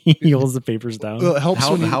 he holds the papers down. Well, it helps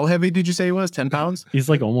How, when you, how heavy did you say he was? 10 pounds? He's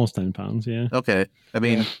like almost 10 pounds. Yeah, Okay. I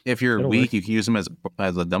mean, Yeah. if you're It'll weak, work. you can use him as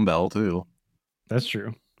a dumbbell too. that's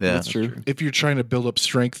true. Yeah. That's true. if you're trying to build up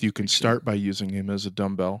strength, you can start by using him as a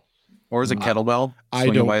dumbbell. Or as a kettlebell. I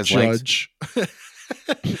swinging don't by his legs. judge.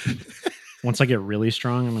 Once I get really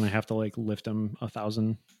strong, I'm gonna have to like lift him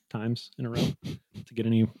 1,000 times in a row to get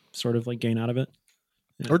any sort of like gain out of it.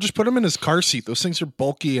 Or just put him in his car seat. Those things are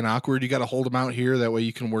bulky and awkward. You got to hold him out here. That way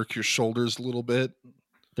you can work your shoulders a little bit.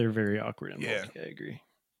 They're very awkward. And Yeah. bulky, I agree.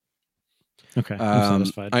 Okay, I'm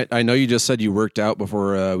satisfied. I know you just said you worked out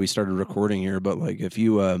before we started recording here, but like if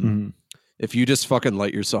you Mhm. if you just fucking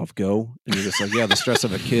let yourself go and you're just like, yeah, the stress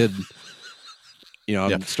of a kid, I'm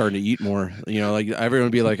Yeah. starting to eat more. Like everyone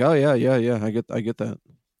would be like, oh yeah, I get that.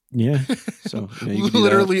 Yeah, So you can do that.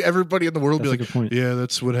 Literally everybody in the world that's will a be good point. like, yeah,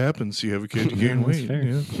 that's what happens. You have a kid, you Yeah, gain that's weight. fair.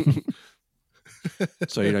 Yeah.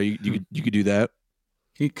 So you could do that.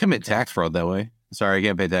 You commit tax fraud that way. Sorry, I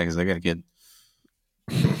can't pay taxes. I got a kid.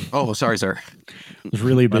 Oh, sorry, sir. I was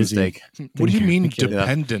really My busy. mistake. What do you Thank mean Thank you.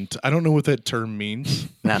 dependent? I don't know what that term means.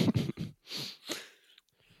 Nah.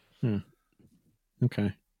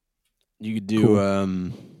 Okay. You could do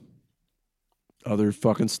Cool. other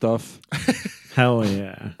fucking stuff. Hell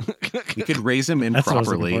yeah. You could raise him That's what I was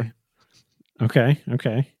looking improperly. for. Okay.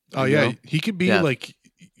 Okay. Oh There you yeah, go. he could be Yeah. like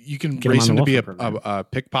you can Get him raise on him the to be welfare program. a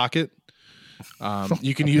pickpocket.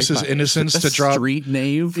 You can use his pickpocket. innocence A to draw. street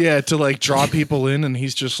knave. Yeah, to like draw people in, and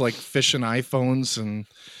he's just like fishing iPhones and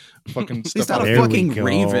fucking He's stuff. not out a of There we fucking go.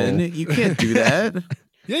 raven. You can't do that.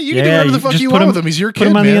 Yeah, you can Yeah, do whatever the you fuck just you put want him- with him. He's your kid, Put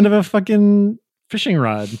him on man. the end of a fucking fishing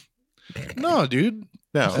rod. No, dude.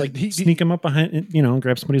 No. Like he, Sneak him up behind,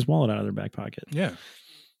 grab somebody's wallet out of their back pocket. yeah.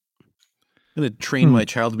 I'm going to train my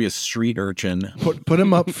child to be a street urchin. Put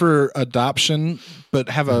him up for adoption, but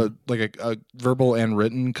have a verbal and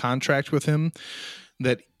written contract with him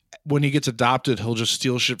that when he gets adopted, he'll just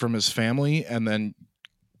steal shit from his family and then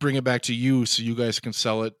bring it back to you so you guys can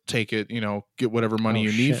sell it, take it, get whatever money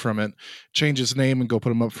you need from it, change his name and go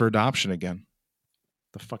put him up for adoption again.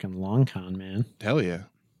 The fucking long con, man. Hell yeah.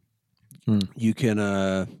 You can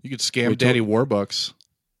You could scam Daddy Warbucks.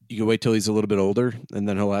 you can wait till he's a little bit older, and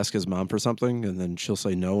then he'll ask his mom for something, and then she'll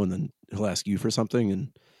say no, and then he'll ask you for something, and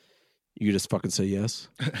you just fucking say yes.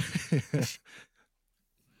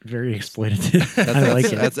 Very exploitative. I like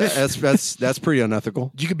it. That's pretty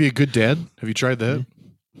unethical. You could be a good dad. Have you tried that?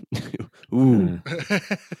 Ooh. I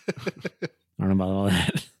don't know about all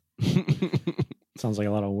that. Sounds like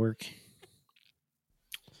a lot of work.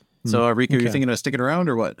 So, Rico, Okay. you're thinking of sticking around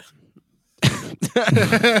or what?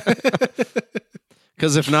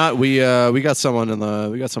 Because if not, we got someone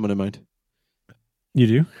in mind. You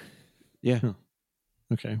do? Yeah. Huh.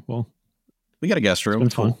 Okay. Well, We got a guest it's room. been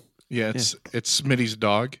fun. Yeah, it's Smitty's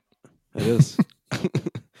dog. It is.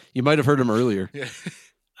 You might have heard him earlier. Yeah.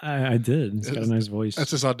 I did. It's got a nice voice.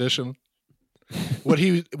 That's his audition. What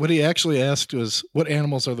he actually asked was, what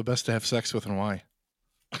animals are the best to have sex with and why?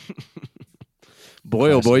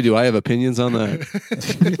 Boy, oh boy, do I have opinions on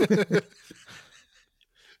that.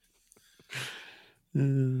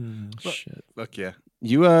 Shit. Fuck yeah.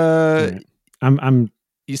 You All right. I'm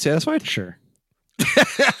you satisfied? sure.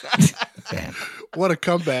 What a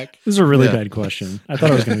comeback. This is a really Yeah. bad question. I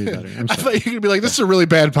thought it was going to be better. I'm I sorry. thought you were going to be like, this is a really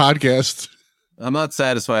bad podcast. I'm not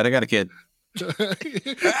satisfied. I got a kid. There There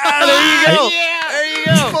you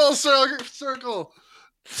go. Full circle.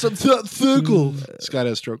 Circle. Scott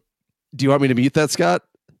has stroke. Do you want me to mute that, Scott?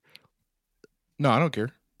 No, I don't care.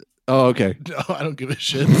 Oh, okay. No, I don't give a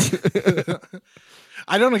shit.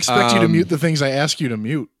 I don't expect you to mute the things I ask you to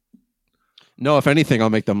mute. No, if anything, I'll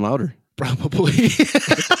make them louder. Probably.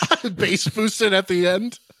 Bass boosted at the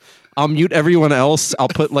end. I'll mute everyone else. I'll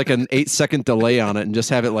put like an 8-second delay on it and just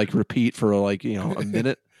have it like repeat for like, a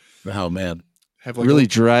minute. Oh, man. Have like Really a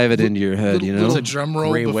drive it into your head, little drum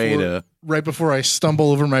roll Great way to. right before I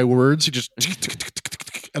stumble over my words. You just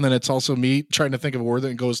and then it's also me trying to think of a word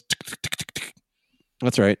that goes.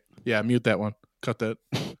 That's right. Yeah, mute that one. Cut that.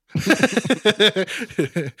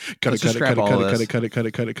 cut Let's just scrap all of this. cut it.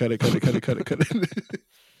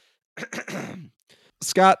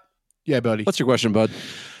 Scott, Yeah, buddy. what's your question, bud?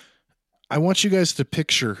 I want you guys to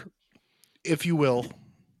picture, if you will,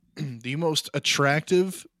 the most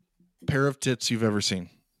attractive pair of tits you've ever seen.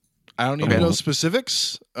 I don't need to Okay. know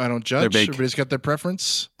specifics. I don't judge. They're big. Everybody's got their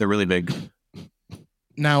preference. They're really big.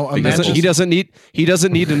 Now, He imagine. He doesn't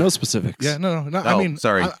need to know specifics. Yeah, no. I Oh, mean,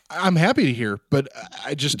 sorry. I'm happy to hear, but I'm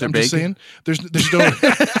They're just big? saying, there's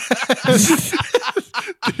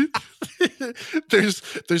no,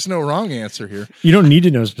 there's no wrong answer here. You don't need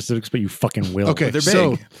to know specifics, but you fucking will. Okay, They're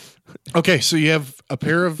so big. so you have a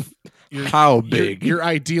pair of your, How big? your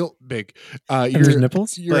ideal big. And there's Your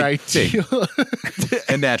nipples? your Like, big. ideal.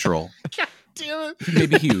 And natural. Damn it!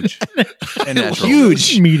 Maybe huge. And natural.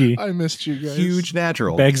 Huge. Meaty. I missed you guys. Huge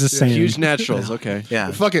natural. Bags of sand. Huge naturals. Okay.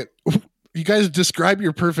 Yeah. Fuck it. You guys describe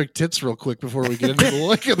your perfect tits real quick before we get into the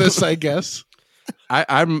look of this. I guess.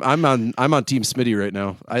 I'm on Team Smitty right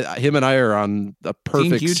now. Him and I are on a Team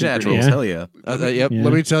perfect huge synchrony. naturals. Yeah. Hell yeah. Yep. Yeah.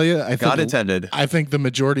 Let me tell you, God intended. I think the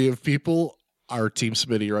majority of people are Team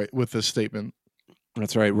Smitty right with this statement.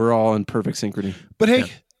 That's right. We're all in perfect synchrony. But hey, Yeah.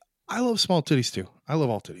 I love small titties too. I love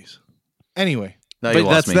all titties. Anyway, Now you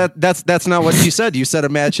But lost me. that's not what you said. You said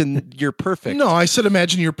imagine you're perfect. no, I said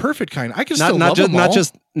imagine your perfect kind. I can not still not love just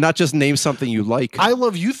them all. not just name something you like. I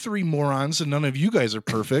love you three morons, and none of you guys are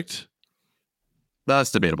perfect. That's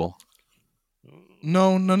debatable.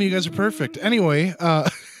 No, none of you guys are perfect. Anyway,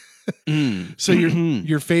 Mm. so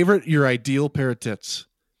your favorite, your ideal pair of tits.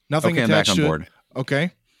 Nothing Okay, I'm back attached on to board. it.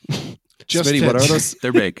 Okay. Just Smitty, what are tits. those?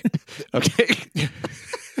 They're big. Okay.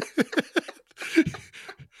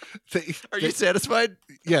 Are you they- satisfied?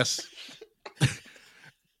 Yes.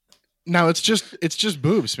 Now it's just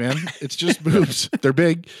boobs, man. It's just boobs. They're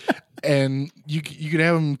big, and you could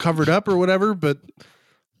have them covered up or whatever. But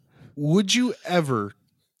would you ever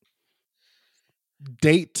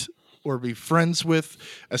date or be friends with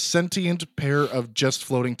a sentient pair of just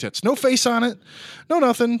floating tits? No face on it, no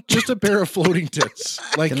nothing. Just a pair of floating tits.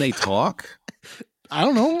 Like Can they talk? I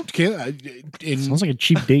don't know. Sounds like a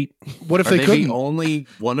cheap date. What if Are they they couldn't? the only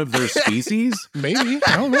one of their species? Maybe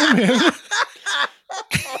I don't know, man.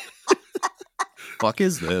 Fuck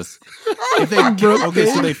is this? If they okay,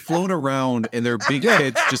 so they float around and their big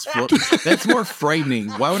tits just float. That's more frightening.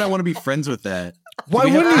 Why would I want to be friends with that? Why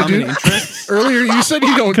we have wouldn't you, common dude? interests? Earlier you said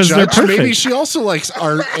you don't 'Cause they're judge. Maybe perfect. she also likes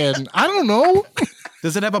art, and I don't know.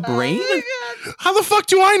 Does it have a brain? How the fuck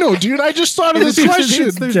do I know, dude? I just thought of this question.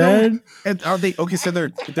 There's Dead. and are they okay? So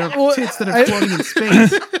they're Well, tits that are floating in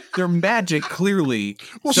space. They're magic, clearly.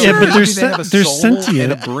 Well, So yeah, but maybe they're they have a they're soul and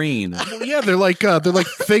sentient. a brain. Well, yeah, they're like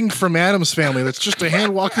Thing from Adam's Family. That's just a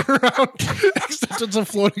hand walking around, except it's a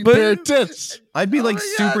floating pair of tits. I'd be like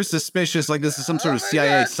super suspicious, like this is some sort of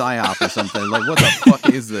CIA psyop or something. Like, what the fuck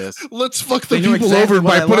is this? Let's fuck the They know people exactly over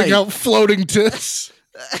what by I putting like. out floating tits.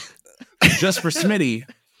 Just for Smitty.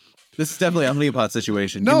 This is definitely a honeypot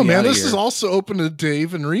situation. No, Get me man, outta this here. is also open to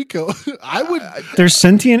Dave and Rico. I would. They're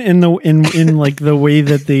sentient in the in like the way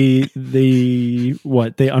that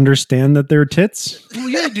they understand that they're tits. Well,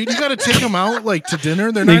 yeah, dude, you got to take them out like to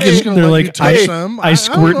dinner. They're They not just can- gonna they're let you like, touch them. I don't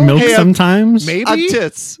squirt know. milk Hey, sometimes. Maybe. On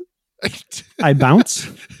tits. I bounce.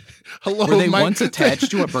 Hello, Were they once attached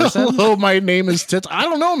to a person? Hello, my name is Tits. I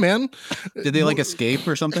don't know, man. Did they like escape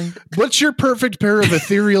or something? What's your perfect pair of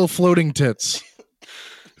ethereal floating tits?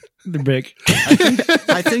 They're big.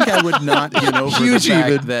 I think I would not get over Huge the fact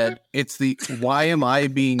even. that it's the why am I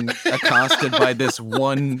being accosted by this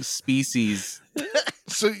one species?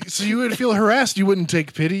 So you would feel harassed. You wouldn't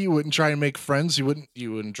take pity. You wouldn't try and make friends. You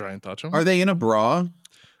wouldn't try and touch them. Are they in a bra?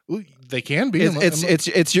 Well, they can be.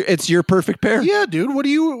 It's your perfect pair. Yeah, dude. What do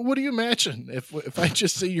you imagine if I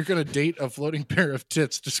just say you're gonna date a floating pair of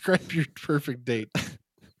tits? Describe your perfect date.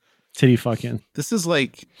 Titty fucking. This is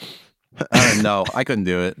like I don't know. I couldn't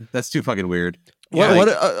do it. That's too fucking weird. What?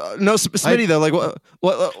 Like, No, Smitty though. Like,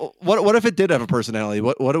 what if it did have a personality?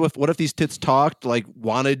 What if these tits talked? Like,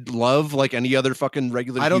 wanted love? Like any other fucking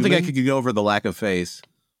regular? I don't think I human? could get over the lack of face.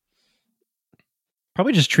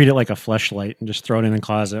 Probably just treat it like a fleshlight and just throw it in the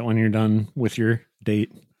closet when you're done with your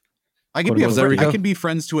date. I could be Well, there we I go. could be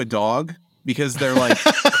friends to a dog because they're like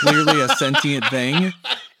clearly a sentient thing.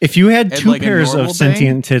 If you had And two like a pairs normal of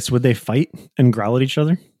sentient tits, would they fight and growl at each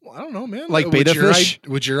other? Well, I don't know, man. Like Would beta your fish?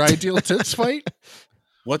 Would your ideal tits fight?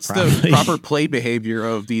 What's the Probably. proper play behavior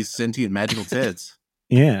of these sentient magical tits?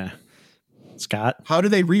 Yeah. Scott. How do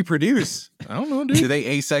they reproduce? I don't know, Do dude. they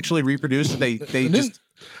asexually reproduce? Do they just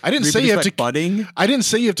I didn't say reproduce you have by to. budding? I didn't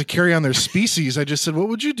say you have to carry on their species. I just said, what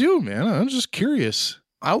would you do, man? I'm just curious.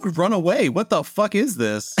 I would run away. What the fuck is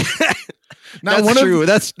this? Now, That's one true.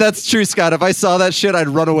 That's true, Scott. If I saw that shit, I'd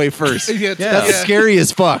run away first. Yeah, That's scary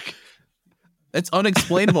as fuck. It's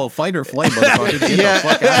unexplainable. Fight or flight, motherfucker. Get Yeah. the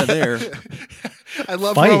fuck out of there. I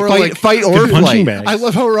love Fight, how we're Fight, like. fight or Good punching flight. bags. I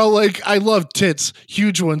love how we're all like. I love tits,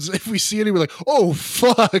 huge ones. If we see any, we're like, oh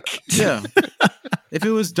fuck. Yeah. If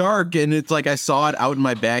it was dark and it's like I saw it out in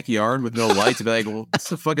my backyard with no lights, I'd be like, well, it's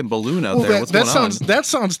a fucking balloon out Well, there. What's going on? that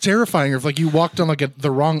sounds terrifying. If like you walked down like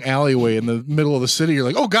the wrong alleyway in the middle of the city, you're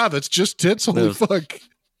like, oh god, that's just tits. Holy Yeah. fuck.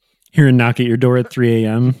 Hear a knock at your door at 3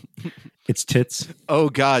 a.m. It's tits. Oh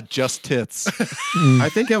God, just tits. I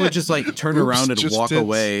think I would just like turn Oops, around and just walk tits.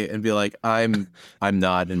 away and be like, I'm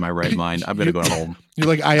not in my right mind. I'm gonna go home. You're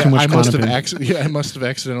like, Too much I must have Klonopin. I must have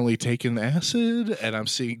accidentally taken acid, and I'm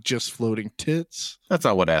seeing just floating tits. That's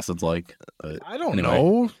not what acid's like. I don't Anyway.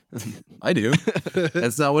 know. I do.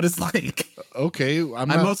 That's not what it's like. Okay, I'm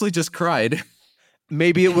I not. mostly just cried.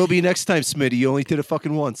 Maybe it will be next time, Smitty. You only did it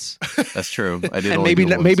fucking once, That's true. I did. and only maybe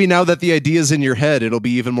do it once. maybe now that the idea's in your head, it'll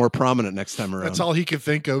be even more prominent next time around. That's all he could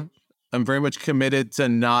think of. I'm very much committed to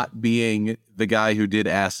not being the guy who did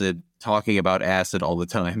acid, talking about acid all the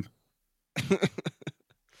time.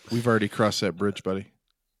 We've already crossed that bridge, buddy.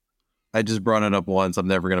 I just brought it up once. I'm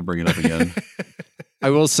never gonna bring it up again. I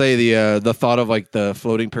will say the thought of like the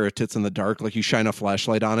floating pair of tits in the dark, like you shine a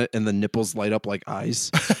flashlight on it and the nipples light up like eyes.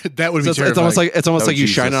 That would be It's terrifying. almost like Oh, you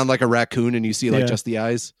shine Jesus. on like a raccoon and you see like Yeah. just the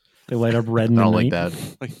eyes. They light up red I in the don't like night.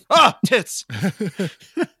 that. Like tits.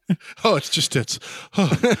 oh, it's just tits.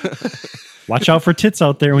 Watch out for tits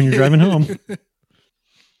out there when you're driving home.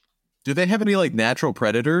 Do they have any like natural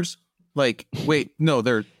predators? Like, wait, no,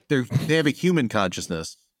 they have a human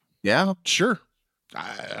consciousness. Yeah, Sure.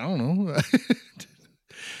 I don't know.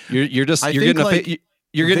 You're just I you're think, getting like,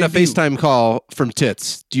 you're getting a they do- FaceTime call from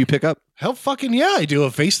tits. Do you pick up? Hell fucking yeah, I do a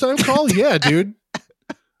FaceTime call. Yeah, dude.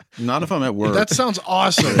 not if I'm at work. That sounds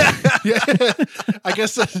awesome. Yeah. I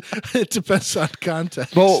guess it depends on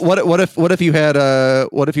context. Well, what if you had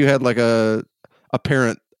like a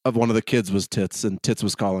parent of one of the kids was tits and tits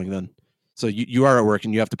was calling then? So you are at work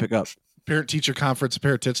and you have to pick up. Parent teacher conference, a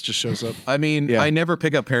pair of tits just shows up. I mean, Yeah. I never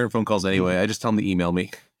pick up parent phone calls anyway. I just tell them to email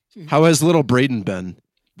me. How has little Braden been?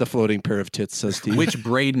 The floating pair of tits says to you. Which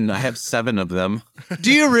Braden? I have 7 of them.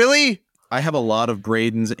 Do you really? I have a lot of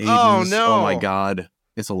Bradens, Aidens. Oh, no. Oh my god,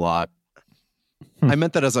 it's a lot. I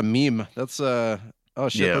meant that as a meme. That's oh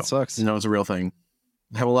shit, Yeah. that sucks. No, it's a real thing.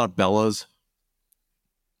 have a lot of Bellas.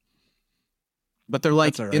 But they're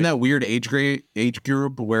like That's all right. in that weird age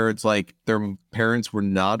group where it's like their parents were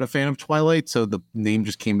not a fan of Twilight, so the name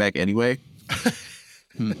just came back anyway.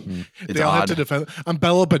 It's They all have odd. to defend. I'm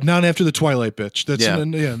Bella, but not after the Twilight bitch. That's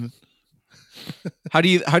Yeah. How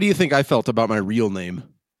do you think I felt about my real name?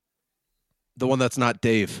 The one that's not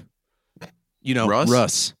Dave. You know, Russ?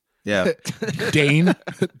 Russ. Yeah. Dan.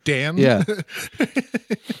 Yeah.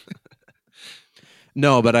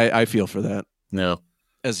 No, but I feel for that, No.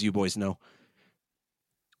 as you boys know.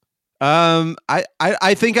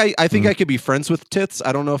 I think I could be friends with tits.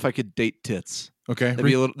 I don't know if I could date tits. Okay, That'd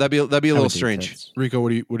be a little I little would date strange. tits. Rico,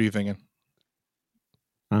 what are you thinking?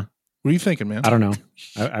 Huh? What are you thinking, man? I don't know.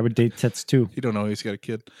 I would date tits too. You don't know he's got a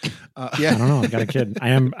kid. Yeah. I don't know. I got a kid. I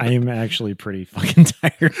am actually pretty fucking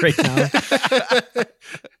tired right now.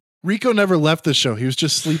 Rico never left the show. He was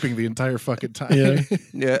just sleeping the entire fucking time. Yeah.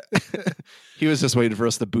 Yeah. He was just waiting for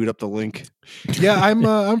us to boot up the link. Yeah,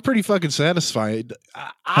 I'm pretty fucking satisfied.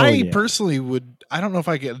 I yeah. personally would. I don't know if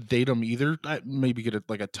I could date him either. I maybe get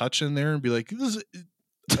a touch in there and be like, this is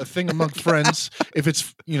a thing among friends. If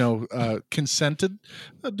it's consented,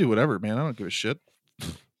 I'll do whatever, man. I don't give a shit.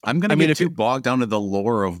 I'm gonna I mean, get if too it- bogged down to the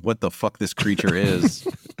lore of what the fuck this creature is.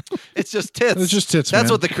 It's just tits. It's just tits. That's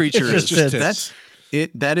man. what the creature It's is. just tits. That's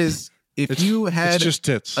it. That is if It's- you had It's just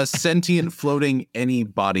tits. a sentient floating any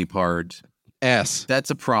body part, Ass. that's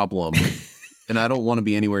a problem. And I don't want to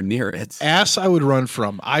be anywhere near it. Ass, I would run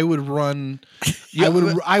from. I would run. Yeah,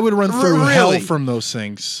 I would run through hell really? from those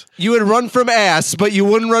things. You would run from ass, but you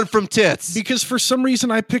wouldn't run from tits. Because for some reason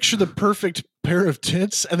I picture the perfect pair of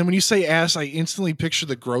tits, and then when you say ass, I instantly picture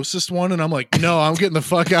the grossest one, and I'm like, no, I'm getting the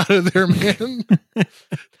fuck out of there, man.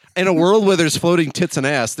 In a world where there's floating tits and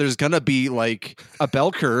ass, there's gonna be like a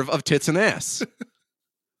bell curve of tits and ass,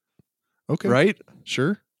 Okay, right?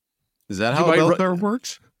 sure. Is that You how a might bell ru- curve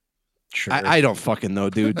works? Sure. I don't fucking know,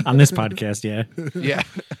 dude. On this podcast, yeah. Yeah,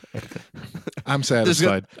 I'm there's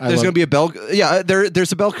satisfied. gonna be a bell. Yeah,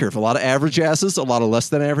 there's a bell curve. A lot of average asses, a lot of less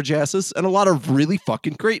than average asses, and a lot of really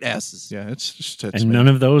fucking great asses. Yeah, it's just tits. And man.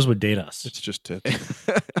 none of those would date us. It's just tits.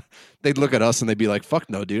 They'd look at us and they'd be like, "Fuck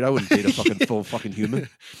no, dude! I wouldn't date a fucking full fucking human."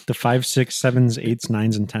 The 5, 6, 7s, 8s,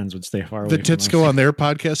 9s, and 10s would stay far away. The tits from go us. on their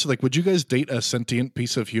podcast. Like, would you guys date a sentient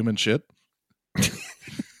piece of human shit?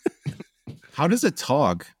 How does it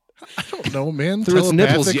talk? I don't know, man. Through its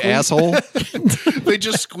nipples, you Telepathically? asshole. They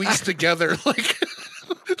just squeeze together like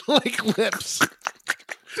lips.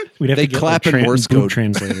 We'd have They to get clap like, in Morse boob code.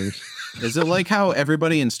 translators. Is it like how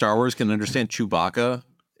everybody in Star Wars can understand Chewbacca,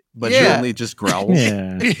 but you Yeah. only just growls?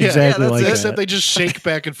 Yeah, Yeah, exactly that's like it. that. Except they just shake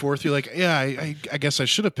back and forth. You're like, yeah, I guess I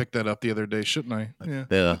should have picked that up the other day, shouldn't I? Yeah.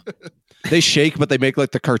 Yeah. They shake, but they make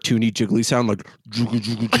like the cartoony jiggly sound, like jiggle,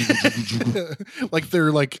 jiggle, jiggle, jiggle, jiggle. Like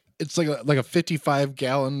they're like it's like a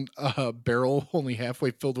 55-gallon barrel only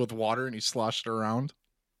halfway filled with water, and you slosh it around.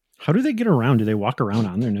 How do they get around? Do they walk around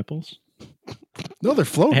on their nipples? No, they're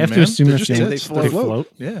floating. I have to man. assume they're that's just the- tits. they They float. float.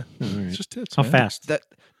 Float? Yeah, All right. it's just tits. How man. fast?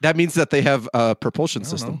 That means that they have a propulsion I don't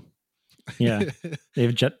system. Yeah, they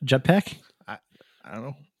have jetpack. I don't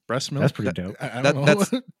know. Breast milk. That's pretty dope. I That- don't know.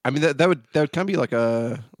 that's- I mean, that would kind of be like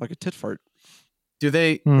a tit fart. Do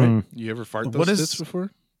they? Hmm, You ever fart What those is- tits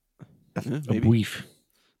before? Yeah, a maybe. weef.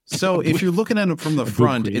 So if you're looking at them from the A boob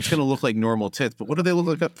front, brief. it's going to look like normal tits. But what do they look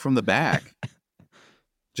like up from the back?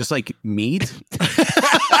 Just like meat?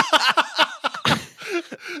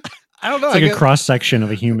 I don't know. It's I like a guess- cross section of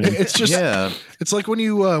a human. It's just Yeah. it's like when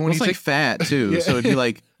you It's like take fat too. Yeah. So it'd be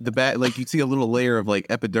like the back, like you'd see a little layer of like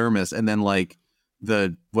epidermis, and then like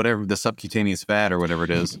the whatever the subcutaneous fat or whatever it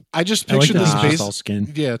is. I just I like picture that this it's base. just all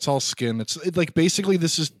skin. Yeah, it's all skin. It's like basically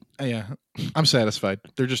this is yeah. I'm satisfied.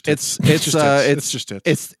 They're just tits. It's just tits. It's just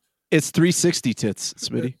tits. It's 360 tits,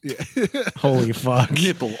 Smitty. Yeah. Holy fuck!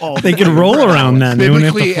 Nipple all They could roll around then. They wouldn't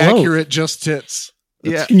have to Biblically float. accurate, just tits.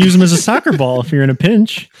 Yeah, You can use them as a soccer ball if you're in a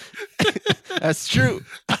pinch. that's true.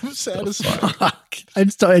 I'm satisfied. Fuck!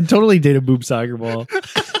 I'd totally date a boob soccer ball.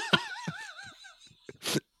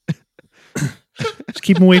 Just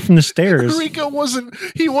keep him away from the stairs. Rico wasn't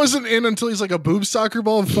in until he's like a boob soccer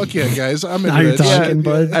ball. Fuck yeah, guys. I'm Now into you're that talking, shit.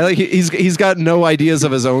 bud. I like he's got no ideas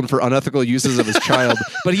of his own for unethical uses of his child,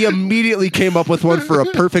 but he immediately came up with one for a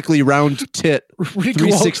perfectly round tit, Rico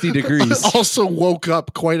 360 degrees. also woke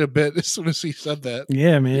up quite a bit as soon as he said that.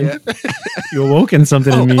 Yeah, man. You awoken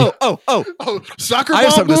something in me. Oh! Oh, soccer I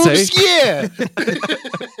have ball something to boobs? say. Yeah.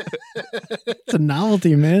 It's a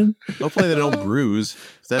novelty, man. Hopefully they don't bruise.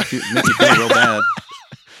 'Cause that makes you feel real bad.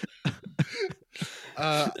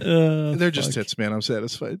 They're just Fuck. tits, man. I'm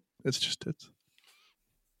satisfied. It's just tits.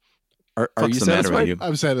 Are What's you the matter with satisfied? you?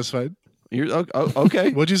 I'm satisfied. You're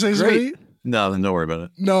okay. What'd you say, Great. Smitty? No, don't worry about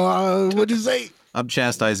it. No, what'd you say? I'm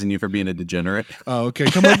chastising you for being a degenerate. Oh, okay.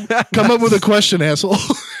 Come up with a question, asshole.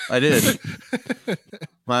 I did.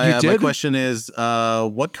 My did? question is,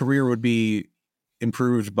 what career would be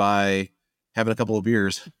improved by having a couple of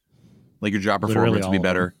beers? Like your job Literally performance would be all of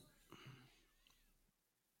better.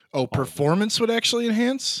 Oh, performance would actually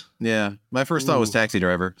enhance? Yeah. My first thought was Ooh. taxi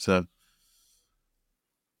driver. So.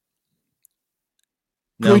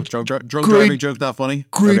 No, Great- drunk great- driving joke's not funny.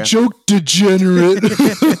 Great Okay. joke, degenerate.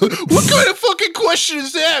 What kind of fucking question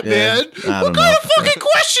is that, Yeah, man? I What don't kind know. of fucking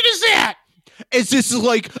question is that? Is this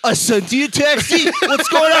like a sentient taxi? What's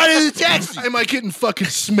going on in the taxi? Am I getting fucking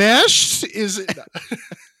smashed? Is it?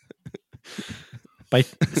 By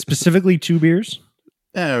specifically 2 beers?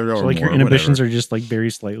 Or So like your more, inhibitions whatever. are just like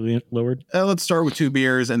very slightly lowered. Let's start with 2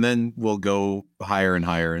 beers, and then we'll go higher and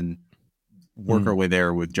higher and work our way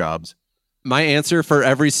there with jobs. My answer for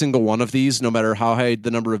every single one of these, no matter how high the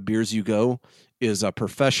number of beers you go, is a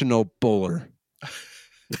professional bowler.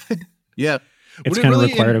 Yeah. It's it kind of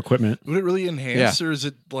really required equipment. Would it really enhance, or is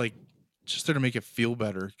it like just there to make it feel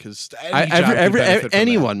better? Because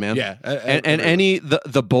Anyone, man. Yeah, And any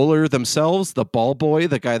the bowler themselves, the ball boy,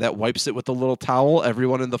 the guy that wipes it with the little towel,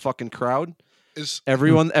 everyone in the fucking crowd, is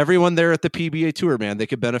everyone there at the PBA tour, man, they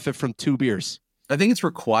could benefit from 2 beers. I think it's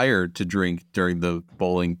required to drink during the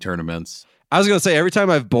bowling tournaments. I was gonna say every time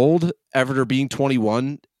I've bowled after being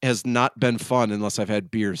 21 has not been fun unless I've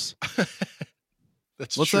had beers.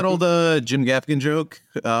 that's What's true. that old Jim Gaffigan joke?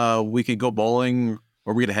 We could go bowling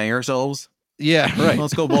or we could hang ourselves. Yeah, right.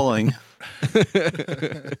 Let's go bowling.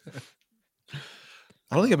 I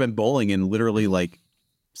don't think I've been bowling in literally like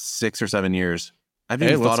 6 or 7 years. I've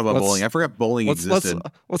Hey, even thought about let's- bowling. I forgot bowling let's existed.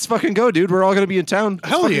 fucking go, dude. We're all gonna be in town. Let's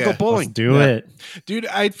Hell fucking yeah. go Let's bowling. do Yeah. it. Dude,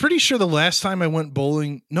 I'm pretty sure the last time I went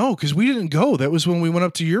bowling, no, because we didn't go. That was when we went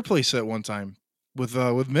up to your place at one time with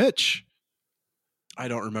Mitch. I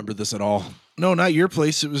don't remember this at all. No, not your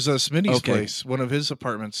place. It was Smitty's Okay. place, one of his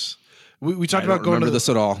apartments. We talked I about don't going remember to this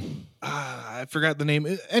at all. I forgot the name.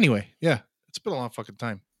 Anyway, yeah, it's been a long fucking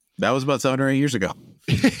time. That was about 7 or 8 years ago.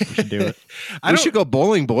 Should do it. I We don't- should go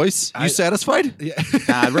bowling, boys. You I- satisfied? Yeah.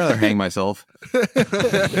 I'd rather hang myself. All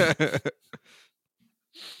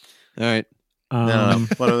right. I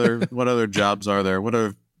don't know. What other jobs are there? What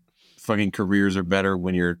other fucking careers are better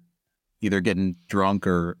when you're either getting drunk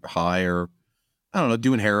or high or I don't know,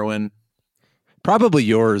 doing heroin? Probably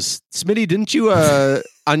yours. Smitty, didn't you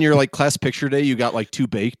on your like class picture day you got like 2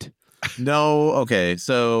 baked? No, okay.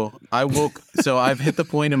 So I've hit the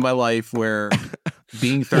point in my life where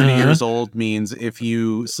being 30 years old means if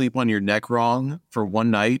you sleep on your neck wrong for one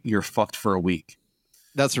night, you're fucked for a week.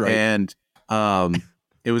 That's right. And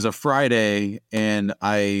it was a Friday and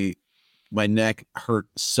my neck hurt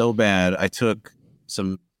so bad. I took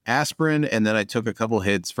some aspirin and then I took a couple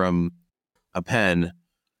hits from a pen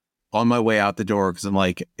on my way out the door because I'm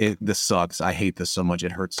like, this sucks. I hate this so much.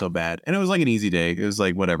 It hurts so bad. And it was like an easy day. It was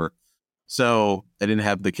like whatever. So I didn't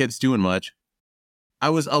have the kids doing much. I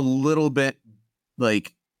was a little bit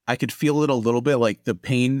like I could feel it a little bit like the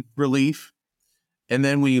pain relief. And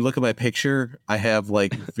then when you look at my picture, I have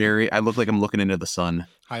like I look like I'm looking into the sun.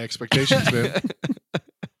 High expectations, man.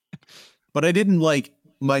 But I didn't like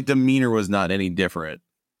my demeanor was not any different.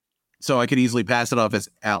 So I could easily pass it off as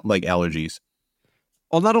like allergies.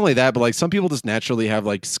 Well, not only that, but like some people just naturally have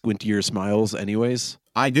like squintier smiles anyways.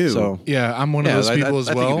 I do. So Yeah, I'm one of Yeah, those I people as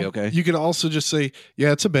think it'd well. be okay. You could also just say,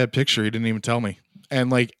 "Yeah, it's a bad picture. He didn't even tell me." And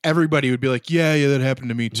like everybody would be like, "Yeah, that happened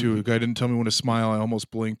to me too. The guy didn't tell me when to smile. I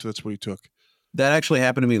almost blinked. That's what he took." That actually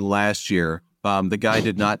happened to me last year. The guy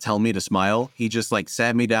did not tell me to smile. He just like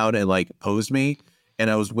sat me down and like posed me, and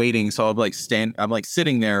I was waiting. So I'm like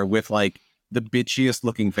sitting there with like the bitchiest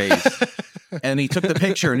looking face, and he took the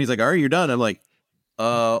picture and he's like, "All right, you're done." I'm like,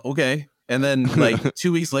 okay." And then like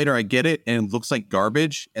 2 weeks later, I get it and it looks like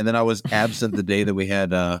garbage. And then I was absent the day that we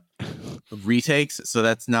had retakes. So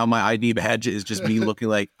that's now my ID badge is just me looking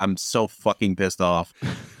like I'm so fucking pissed off.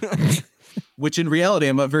 Which in reality,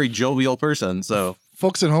 I'm a very jovial person. So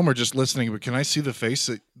Folks at home are just listening, but can I see the face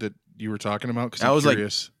that you were talking about? Because I I'm was like-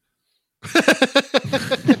 curious.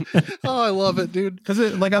 Oh, I love it, dude. because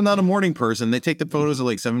like I'm not a morning person. They take the photos at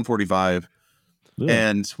like 7:45, Ugh.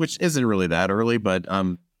 and which isn't really that early, but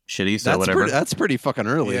shitty. So whatever. That's pretty fucking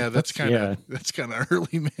early. Yeah, that's kind of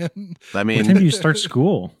early, man. I What mean, time do you start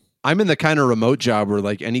school? I'm in the kind of remote job where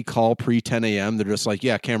like any call pre 10 a.m. they're just like,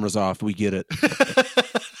 yeah, cameras off. We get it.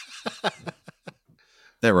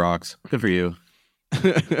 that rocks. Good for you.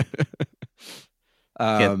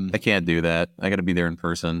 I can't do that. I got to be there in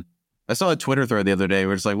person. I saw a Twitter thread the other day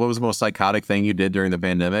where it's like, what was the most psychotic thing you did during the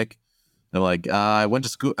pandemic? They're like, I went to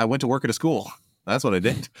school. I went to work at a school. That's what I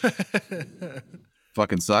did.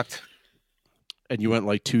 Fucking sucked. And you went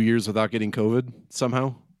like 2 years without getting COVID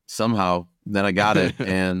somehow? Somehow. Then I got it.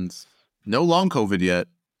 And no long COVID yet.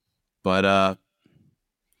 But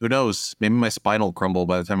who knows? Maybe my spine will crumble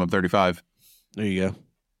by the time I'm 35. There you go.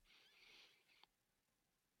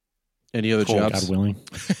 Any other Cool. jobs? God willing.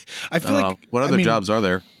 I feel like what other jobs are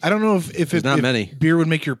there? I don't know if There's not if many. beer would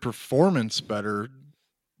make your performance better,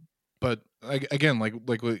 but again, like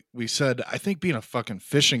we said, I think being a fucking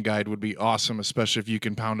fishing guide would be awesome, especially if you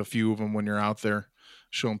can pound a few of them when you're out there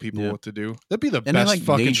showing people Yeah. what to do. That'd be the And then, best like,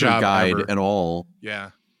 fucking nature job guide ever. and all. Yeah.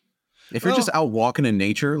 If you're Well- just out walking in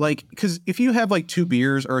nature, like, because if you have like 2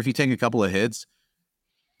 beers or if you take a couple of hits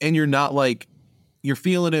and you're not like, you're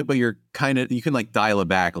feeling it, but you're kind of, you can like dial it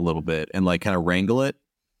back a little bit and like kind of wrangle it.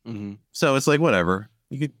 Mm-hmm. So it's like, whatever.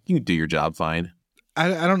 You can do your job fine.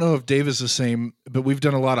 I don't know if Dave is the same, but we've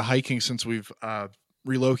done a lot of hiking since we've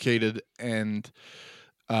relocated, and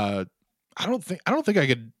I don't think I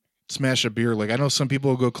could smash a beer. Like, I know some people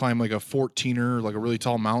will go climb like a 14er, like a really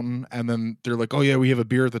tall mountain, and then they're like, "Oh yeah, we have a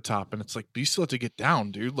beer at the top," and it's like, but you still have to get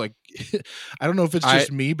down, dude. Like, I don't know if it's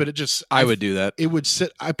just me, but it just I would do that. It would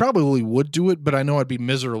sit. I probably would do it, but I know I'd be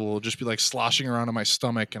miserable. It'd just be like sloshing around in my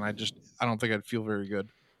stomach, and I don't think I'd feel very good.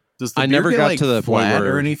 Does the I beer never get, got like, to the point flat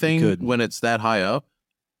where or you anything could. when it's that high up.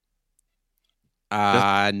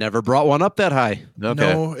 I never brought one up that high. Okay.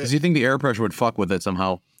 No, Because you think the air pressure would fuck with it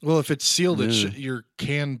somehow. Well, if it's sealed, Yeah. your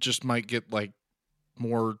can just might get like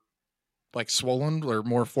more like swollen or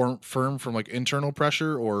more firm from like internal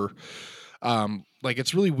pressure, or like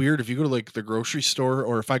it's really weird if you go to like the grocery store,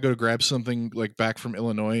 or if I go to grab something like back from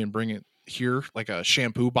Illinois and bring it here, like a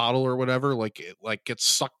shampoo bottle or whatever, like it like gets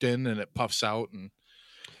sucked in and it puffs out, and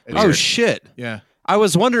it's Oh weird. shit! Yeah, I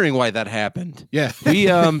was wondering why that happened. yeah. We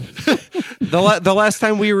the last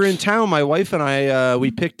time we were in town, my wife and I we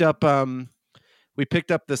picked up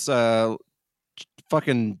this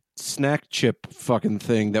fucking snack chip fucking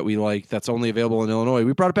thing that we like that's only available in Illinois.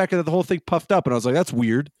 We brought it back and the whole thing puffed up, and I was like, "That's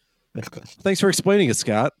weird." Thanks for explaining it,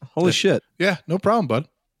 Scott. Holy shit! Yeah, no problem, bud.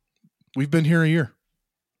 We've been here a year.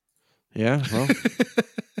 Yeah, well,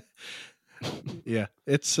 Yeah,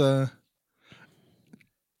 it's I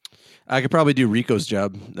could probably do Rico's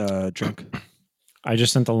job drunk. I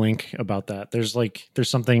just sent the link about that. There's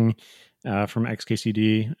something from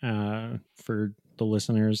XKCD for the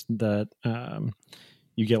listeners that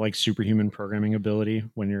you get like superhuman programming ability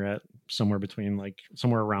when you're at somewhere around like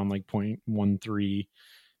 0.13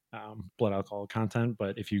 blood alcohol content.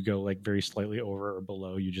 But if you go like very slightly over or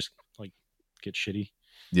below, you just like get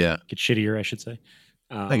shittier, I should say.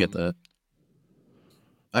 I get that.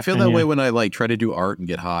 I feel and that yeah. way when I like try to do art and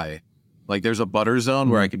get high. Like there's a butter zone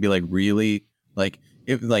where I could be like really like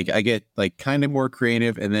if like I get like kind of more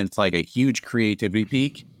creative, and then it's like a huge creativity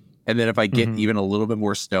peak, and then if I get even a little bit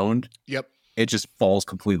more stoned, yep. it just falls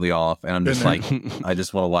completely off, and I'm Been just there. like I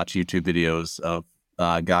just want to watch YouTube videos of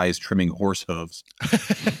guys trimming horse hooves.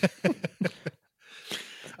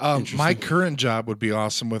 My current job would be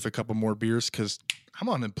awesome with a couple more beers because I'm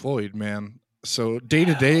unemployed, man. So day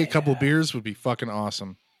to day, a couple beers would be fucking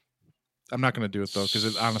awesome. I'm not going to do it though because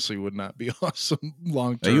it honestly would not be awesome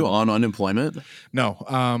long Are term. you on unemployment? No,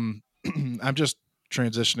 I'm just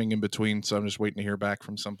transitioning in between, so I'm just waiting to hear back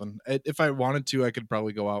from something. If I wanted to, I could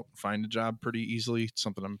probably go out and find a job pretty easily. It's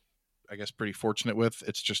something I'm, I guess, pretty fortunate with.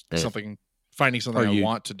 It's just Yeah. finding something Are I you-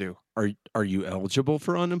 want to do. Are you eligible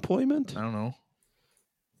for unemployment? I don't know.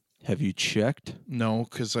 Have you checked? No,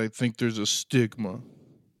 because I think there's a stigma.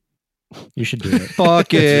 You should do it.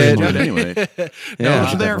 Fuck it. Good anyway. No, Yeah.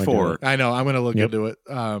 What you there Definitely for? I know. I'm gonna look Yep. into it.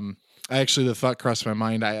 I actually the thought crossed my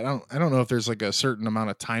mind. I don't know if there's like a certain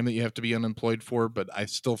amount of time that you have to be unemployed for, but I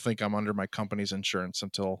still think I'm under my company's insurance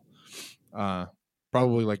until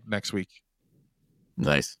probably like next week.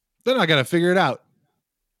 Nice. Then I gotta figure it out.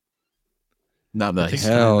 Not nice.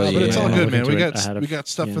 Hell No, but it's yeah. all I'll good, look man. into We it got ahead of- we got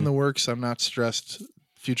stuff yeah. in the works. I'm not stressed.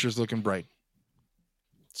 Future's looking bright.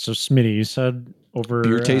 So Smitty, you said over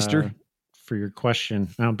Beer taster? for your question.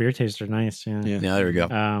 Oh, beer taster, nice. Yeah. Yeah. Yeah, there we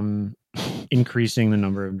go. Increasing the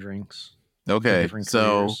number of drinks. for Okay, different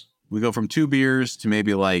so careers. we go from 2 beers to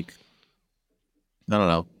maybe like I don't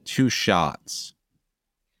know, 2 shots.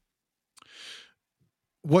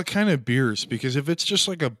 What kind of beers? Because if it's just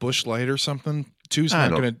like a Busch Light or something, it's I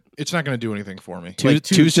not don't- gonna do anything for me. Like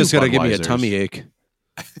Two's just two gonna give me a Budweisers. tummy ache.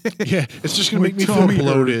 Yeah, it's just gonna My make me feel tummy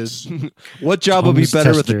bloated. hurts. What job would be Tums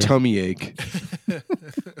better with a tester. tummy ache?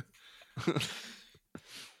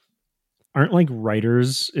 Aren't like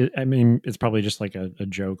writers? I mean, it's probably just like a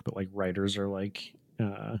joke, but like writers are like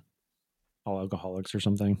all alcoholics or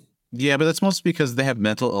something. Yeah, but that's mostly because they have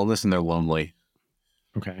mental illness and they're lonely.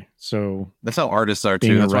 Okay, so That's how artists are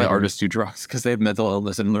Being too. a That's why writer. artists do drugs, because they have mental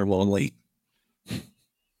illness and they're lonely.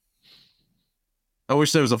 I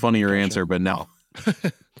wish there was a funnier Gotcha. answer, but no.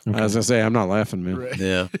 okay. I was gonna say I'm not laughing, man. Right.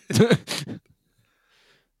 Yeah.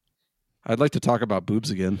 I'd like to talk about boobs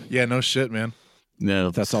again. Yeah, no shit, man. No.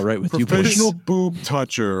 If that's all right with you, Professional boys. boob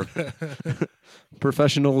toucher.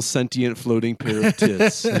 Professional sentient floating pair of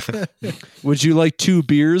tits. Would you like 2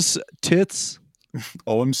 beers, tits?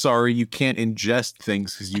 Oh, I'm sorry. You can't ingest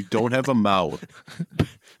things because you don't have a mouth.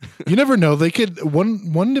 You never know. They could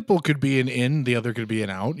one nipple could be an in, the other could be an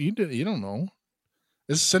out. You don't know.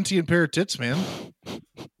 This is a sentient pair of tits, man.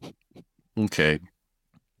 Okay.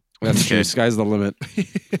 That's Okay. true. Sky's the limit.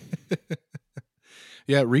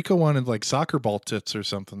 Yeah, Rico wanted like soccer ball tits or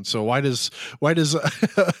something. So why does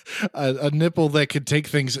a nipple that could take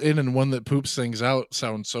things in and one that poops things out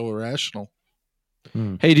sound so irrational?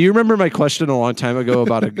 Hey, do you remember my question a long time ago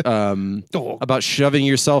about Oh. about shoving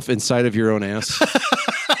yourself inside of your own ass?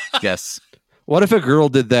 Yes. What if a girl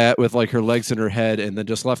did that with like her legs in her head and then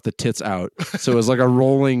just left the tits out? So it was like a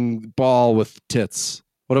rolling ball with tits.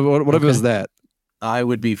 What if it was that? I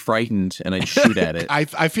would be frightened and I'd shoot at it. I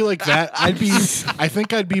feel like that I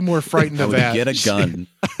think I'd be more frightened I of would that. get a gun.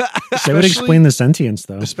 That would explain the sentience,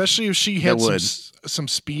 though. Especially if she had That would. some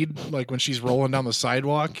speed, like when she's rolling down the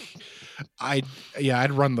sidewalk. I'd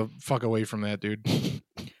run the fuck away from that, dude.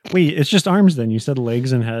 Wait, it's just arms then. You said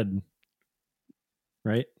legs and head,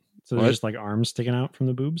 right? So What? they're just like arms sticking out from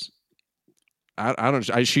the boobs? I don't.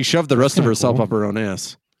 She shoved the rest of kinda herself cool. up her own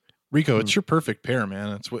ass. Rico, it's your perfect pair,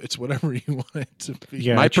 man. It's whatever you want it to be.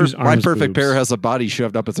 Yeah, I my choose my arms, perfect boobs. pair has a body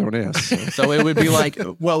shoved up its own ass. So. So it would be like,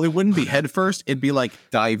 well, it wouldn't be head first. It'd be like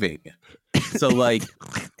diving. So like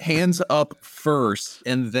hands up first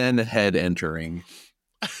and then head entering.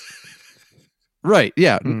 Right?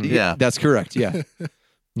 Yeah. Yeah. That's correct. Yeah.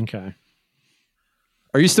 Okay.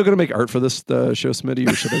 Are you still gonna make art for this show, Smitty,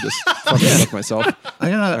 or should I just fucking fuck myself? I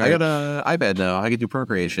got All right. a iPad now. I can do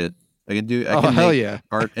Procreate shit. I can Oh make hell yeah!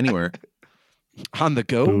 art anywhere. On the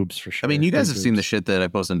go. Boobs for sure. I mean, you guys Big have seen the boobs. shit that I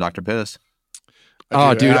post on Dr. Piss.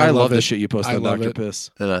 Oh, dude, I love the it. shit you post I on love Dr. it. Piss.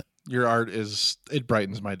 Your art it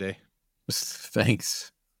brightens my day.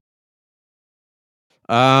 Thanks.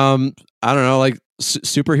 I don't know, like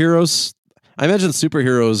superheroes. I imagine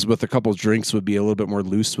superheroes with a couple drinks would be a little bit more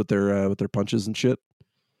loose with their punches and shit.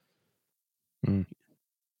 Mm.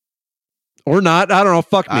 Or not. I don't know.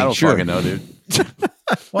 Fuck me. I don't sure. fucking know, dude.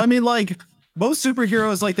 Well, I mean, like most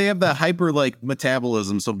superheroes, like they have that hyper like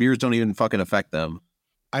metabolism, so beers don't even fucking affect them.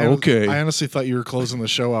 Okay. I honestly thought you were closing the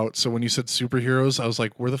show out. So when you said superheroes, I was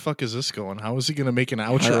like, where the fuck is this going? How is he going to make an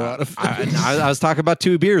outro out of this? I was talking about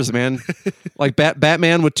 2 beers, man. Like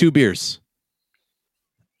Batman with 2 beers.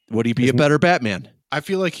 Would he be a better Batman? I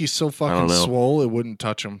feel like he's so don't fucking know. swole, it wouldn't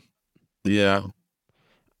touch him. Yeah.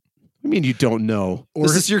 I mean, you don't know. Or-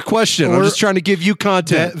 This is your question. I'm or- just trying to give you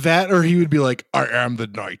content. That or he would be like, I am the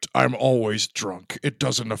knight. I'm always drunk. It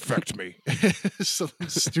doesn't affect me. Something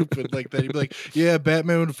stupid like that. He'd be like, yeah,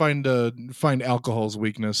 Batman would find alcohol's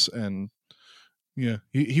weakness, and yeah,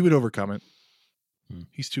 he would overcome it.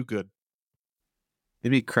 He's too good.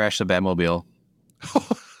 Maybe crash the Batmobile.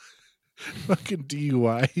 Fucking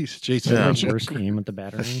DUIs, Jason. Yeah. Richard. Worse aim at the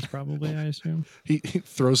batterings, probably, I assume. He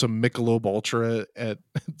throws a Michelob Ultra at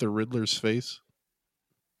the Riddler's face.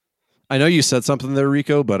 I know you said something there,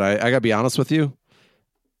 Rico, but I gotta be honest with you.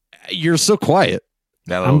 You're so quiet.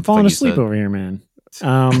 I'm falling asleep over here, man. He's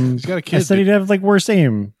got a I kid. said he'd have like worse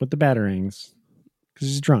aim with the batterings because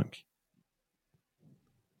he's drunk.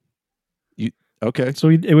 Okay. So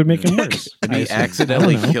it would make him worse. And I he assume. I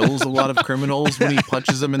accidentally don't know. kills a lot of criminals when he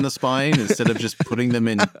punches them in the spine instead of just putting them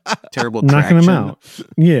in terrible knocking traction. him out.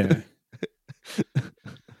 Yeah.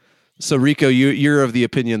 So Rico, you're of the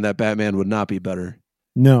opinion that Batman would not be better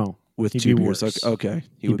No, with He'd 2 be beers. worse. Okay.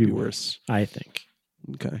 He would be worse. I think.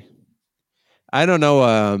 Okay. I don't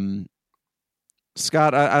know.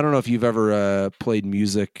 Scott, I don't know if you've ever played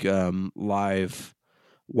music live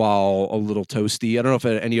while a little toasty. I don't know if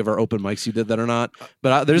at any of our open mics you did that or not.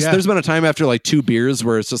 But there's been a time after like 2 beers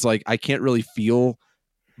where it's just like I can't really feel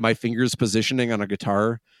my fingers positioning on a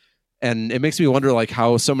guitar. And it makes me wonder like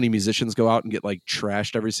how so many musicians go out and get like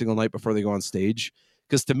trashed every single night before they go on stage.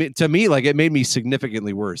 Because to me, like it made me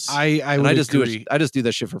significantly worse. I would just agree. do it. I just do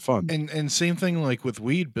that shit for fun. And same thing like with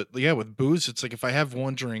weed, but yeah, with booze, it's like if I have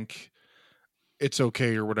one drink, it's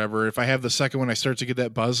okay or whatever. If I have the second one, I start to get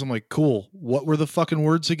that buzz. I'm like, cool. What were the fucking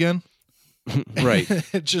words again? Right.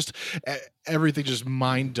 It just everything just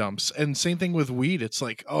mind dumps. And same thing with weed. It's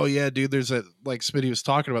like, oh yeah, dude, there's that, like Smitty was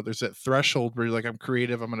talking about, there's that threshold where you're like, I'm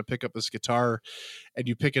creative, I'm gonna pick up this guitar, and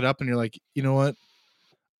you pick it up and you're like, you know what?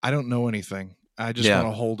 I don't know anything. I just Yeah.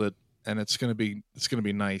 want to hold it, and it's gonna be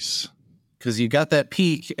nice. Because you got that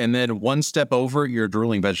peak, and then one step over, you're a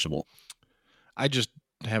drooling vegetable. I just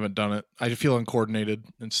haven't done it. I feel uncoordinated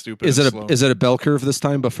and stupid. Is and it slow. is it a bell curve this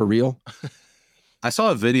time, but for real? I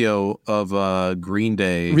saw a video of Green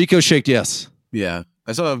Day. Rico shaked yes. Yeah.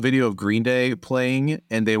 I saw a video of Green Day playing,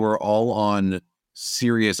 and they were all on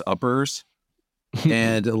serious uppers.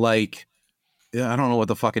 And like, I don't know what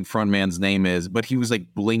the fucking front man's name is, but he was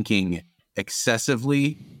like blinking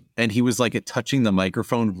excessively. And he was like touching the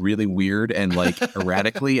microphone really weird and like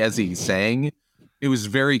erratically as he sang. It was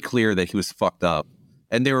very clear that he was fucked up.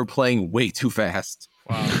 And they were playing way too fast.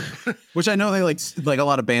 Wow. Which I know they like a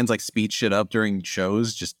lot of bands like speed shit up during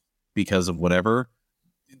shows just because of whatever.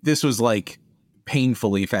 This was like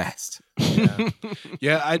painfully fast.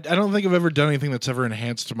 Yeah. I don't think I've ever done anything that's ever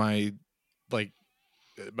enhanced my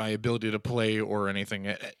my ability to play or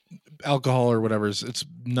anything. Alcohol or whatever it's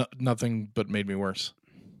nothing but made me worse.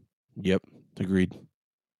 Yep, agreed.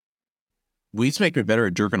 Weeds make me better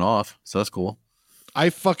at jerking off, so that's cool. I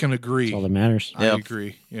fucking agree. That's all that matters. I Yeah.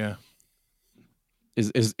 agree. Yeah.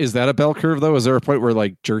 Is that a bell curve though? Is there a point where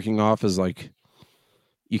like jerking off is like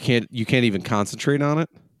you can't even concentrate on it?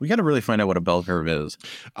 We got to really find out what a bell curve is.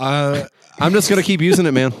 I'm just gonna keep using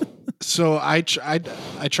it, man. So I tried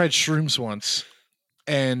shrooms once,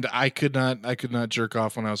 and I could not jerk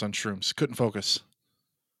off when I was on shrooms. Couldn't focus.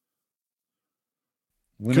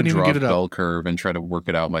 I'm going Couldn't to even draw get a it up. bell curve and try to work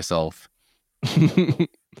it out myself.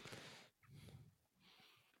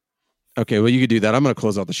 Okay, well you could do that. I'm gonna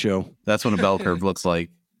close out the show. That's what a bell curve looks like.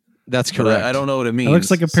 That's But correct. I don't know what it It means.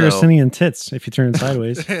 looks like a pair of simian tits if you turn it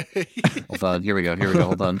sideways. Hold on. Here we go.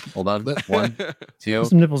 Hold on. 1, 2. There's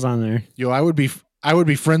some nipples on there. Yo, I would be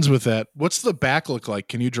friends with that. What's the back look like?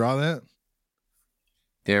 Can you draw that?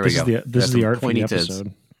 There we This go. is the That's is the some art for pointy the tits.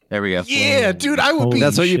 episode. There we go. Yeah, dude, I would be. Holy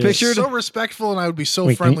That's what you shit. pictured? So respectful, and I would be so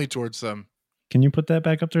Wait, can- friendly towards them. Can you put that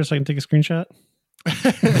back up there so I can take a screenshot?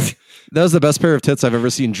 That was the best pair of tits I've ever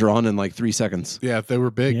seen drawn in like 3 seconds. Yeah, they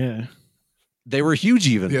were big. Yeah. They were huge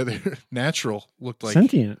even. Yeah, they're natural. Looked like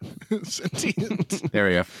Sentient. sentient. There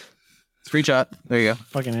we go. Screenshot. There you go.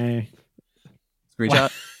 Fucking A.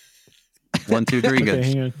 Screenshot. 1, 2, 3. Okay, Good.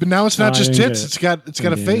 hang on. But now it's not Oh, I just didn't tits. get It's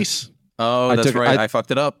got a Damn it. face. Oh, I that's took- right. I- I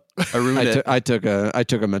fucked it up. I ruined it. I took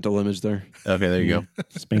a mental image there. Okay, there you go.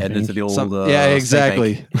 Spank Add it to bank. the old. Yeah, spank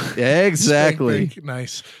exactly. bank. Yeah, exactly. Spank,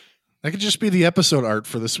 nice. That could just be the episode art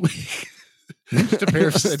for this week. Just a pair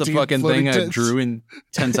of That's the sentient fucking floating thing I tits. drew in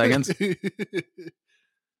 10 seconds.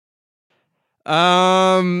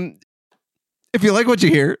 If you like what you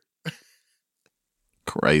hear,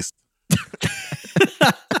 Christ.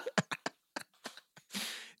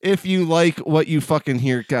 if you like what you fucking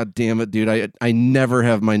hear, god damn it, dude, I never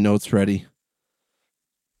have my notes ready.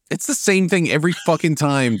 It's the same thing every fucking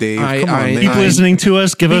time, Dave. I- Come on, I- man. Keep listening to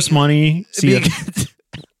us. Give us money. See ya.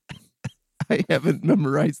 I haven't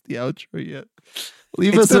memorized the outro yet.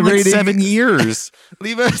 Leave It's us a been like rating. 7 years.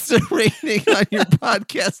 Leave us a rating on your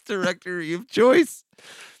podcast directory of choice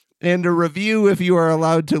and a review if you are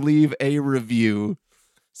allowed to leave a review.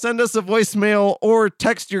 Send us a voicemail or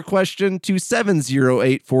text your question to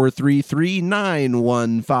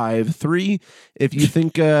 708-433-9153. If you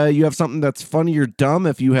think you have something that's funny or dumb,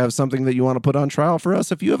 if you have something that you want to put on trial for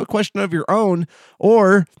us, if you have a question of your own,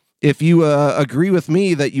 or if you agree with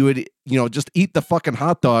me that you would, just eat the fucking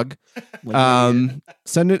hot dog,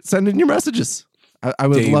 send in your messages. I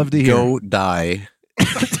would Dave, love to hear. Go die.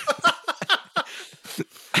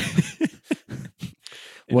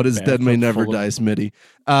 What is dead may never die, Smitty.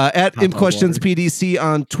 At Hot Imp dog Questions water. PDC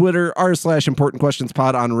on Twitter, r/Important Questions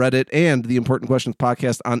Pod on Reddit, and the Important Questions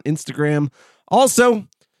Podcast on Instagram. Also,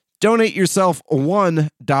 donate yourself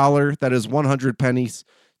 $1, that is 100 pennies,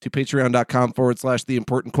 to patreon.com/the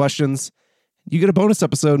Important Questions. You get a bonus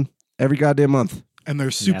episode every goddamn month. And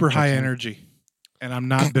they're super Yeah, high checks in. energy. And I'm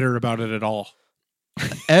not bitter about it at all.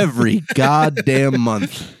 Every goddamn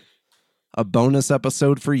month. A bonus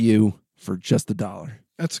episode for you for just $1.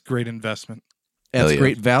 That's a great investment. That's Hell yeah.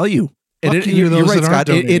 great value. And Fuck you, you're those right, that Scott.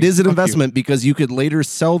 aren't It donating. is an Fuck you. investment because you could later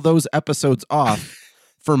sell those episodes off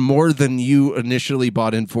for more than you initially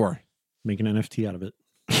bought in for. Make an NFT out of it.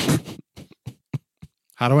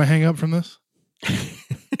 How do I hang up from this?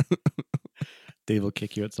 Dave will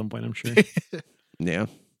kick you at some point, I'm sure. Yeah.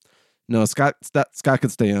 No, Scott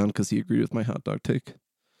could stay on because he agreed with my hot dog take.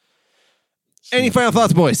 Any final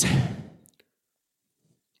thoughts, boys?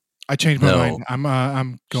 I changed my No. mind.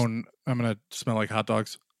 I'm gonna smell like hot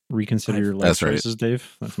dogs. Reconsider your life That's right. choices,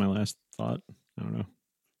 Dave. That's my last thought. I don't know.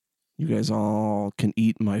 You guys all can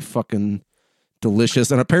eat my fucking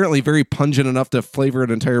delicious and apparently very pungent enough to flavor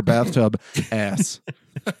an entire bathtub ass.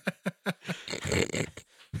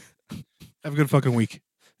 Have a good fucking week.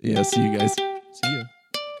 Yeah, see you guys.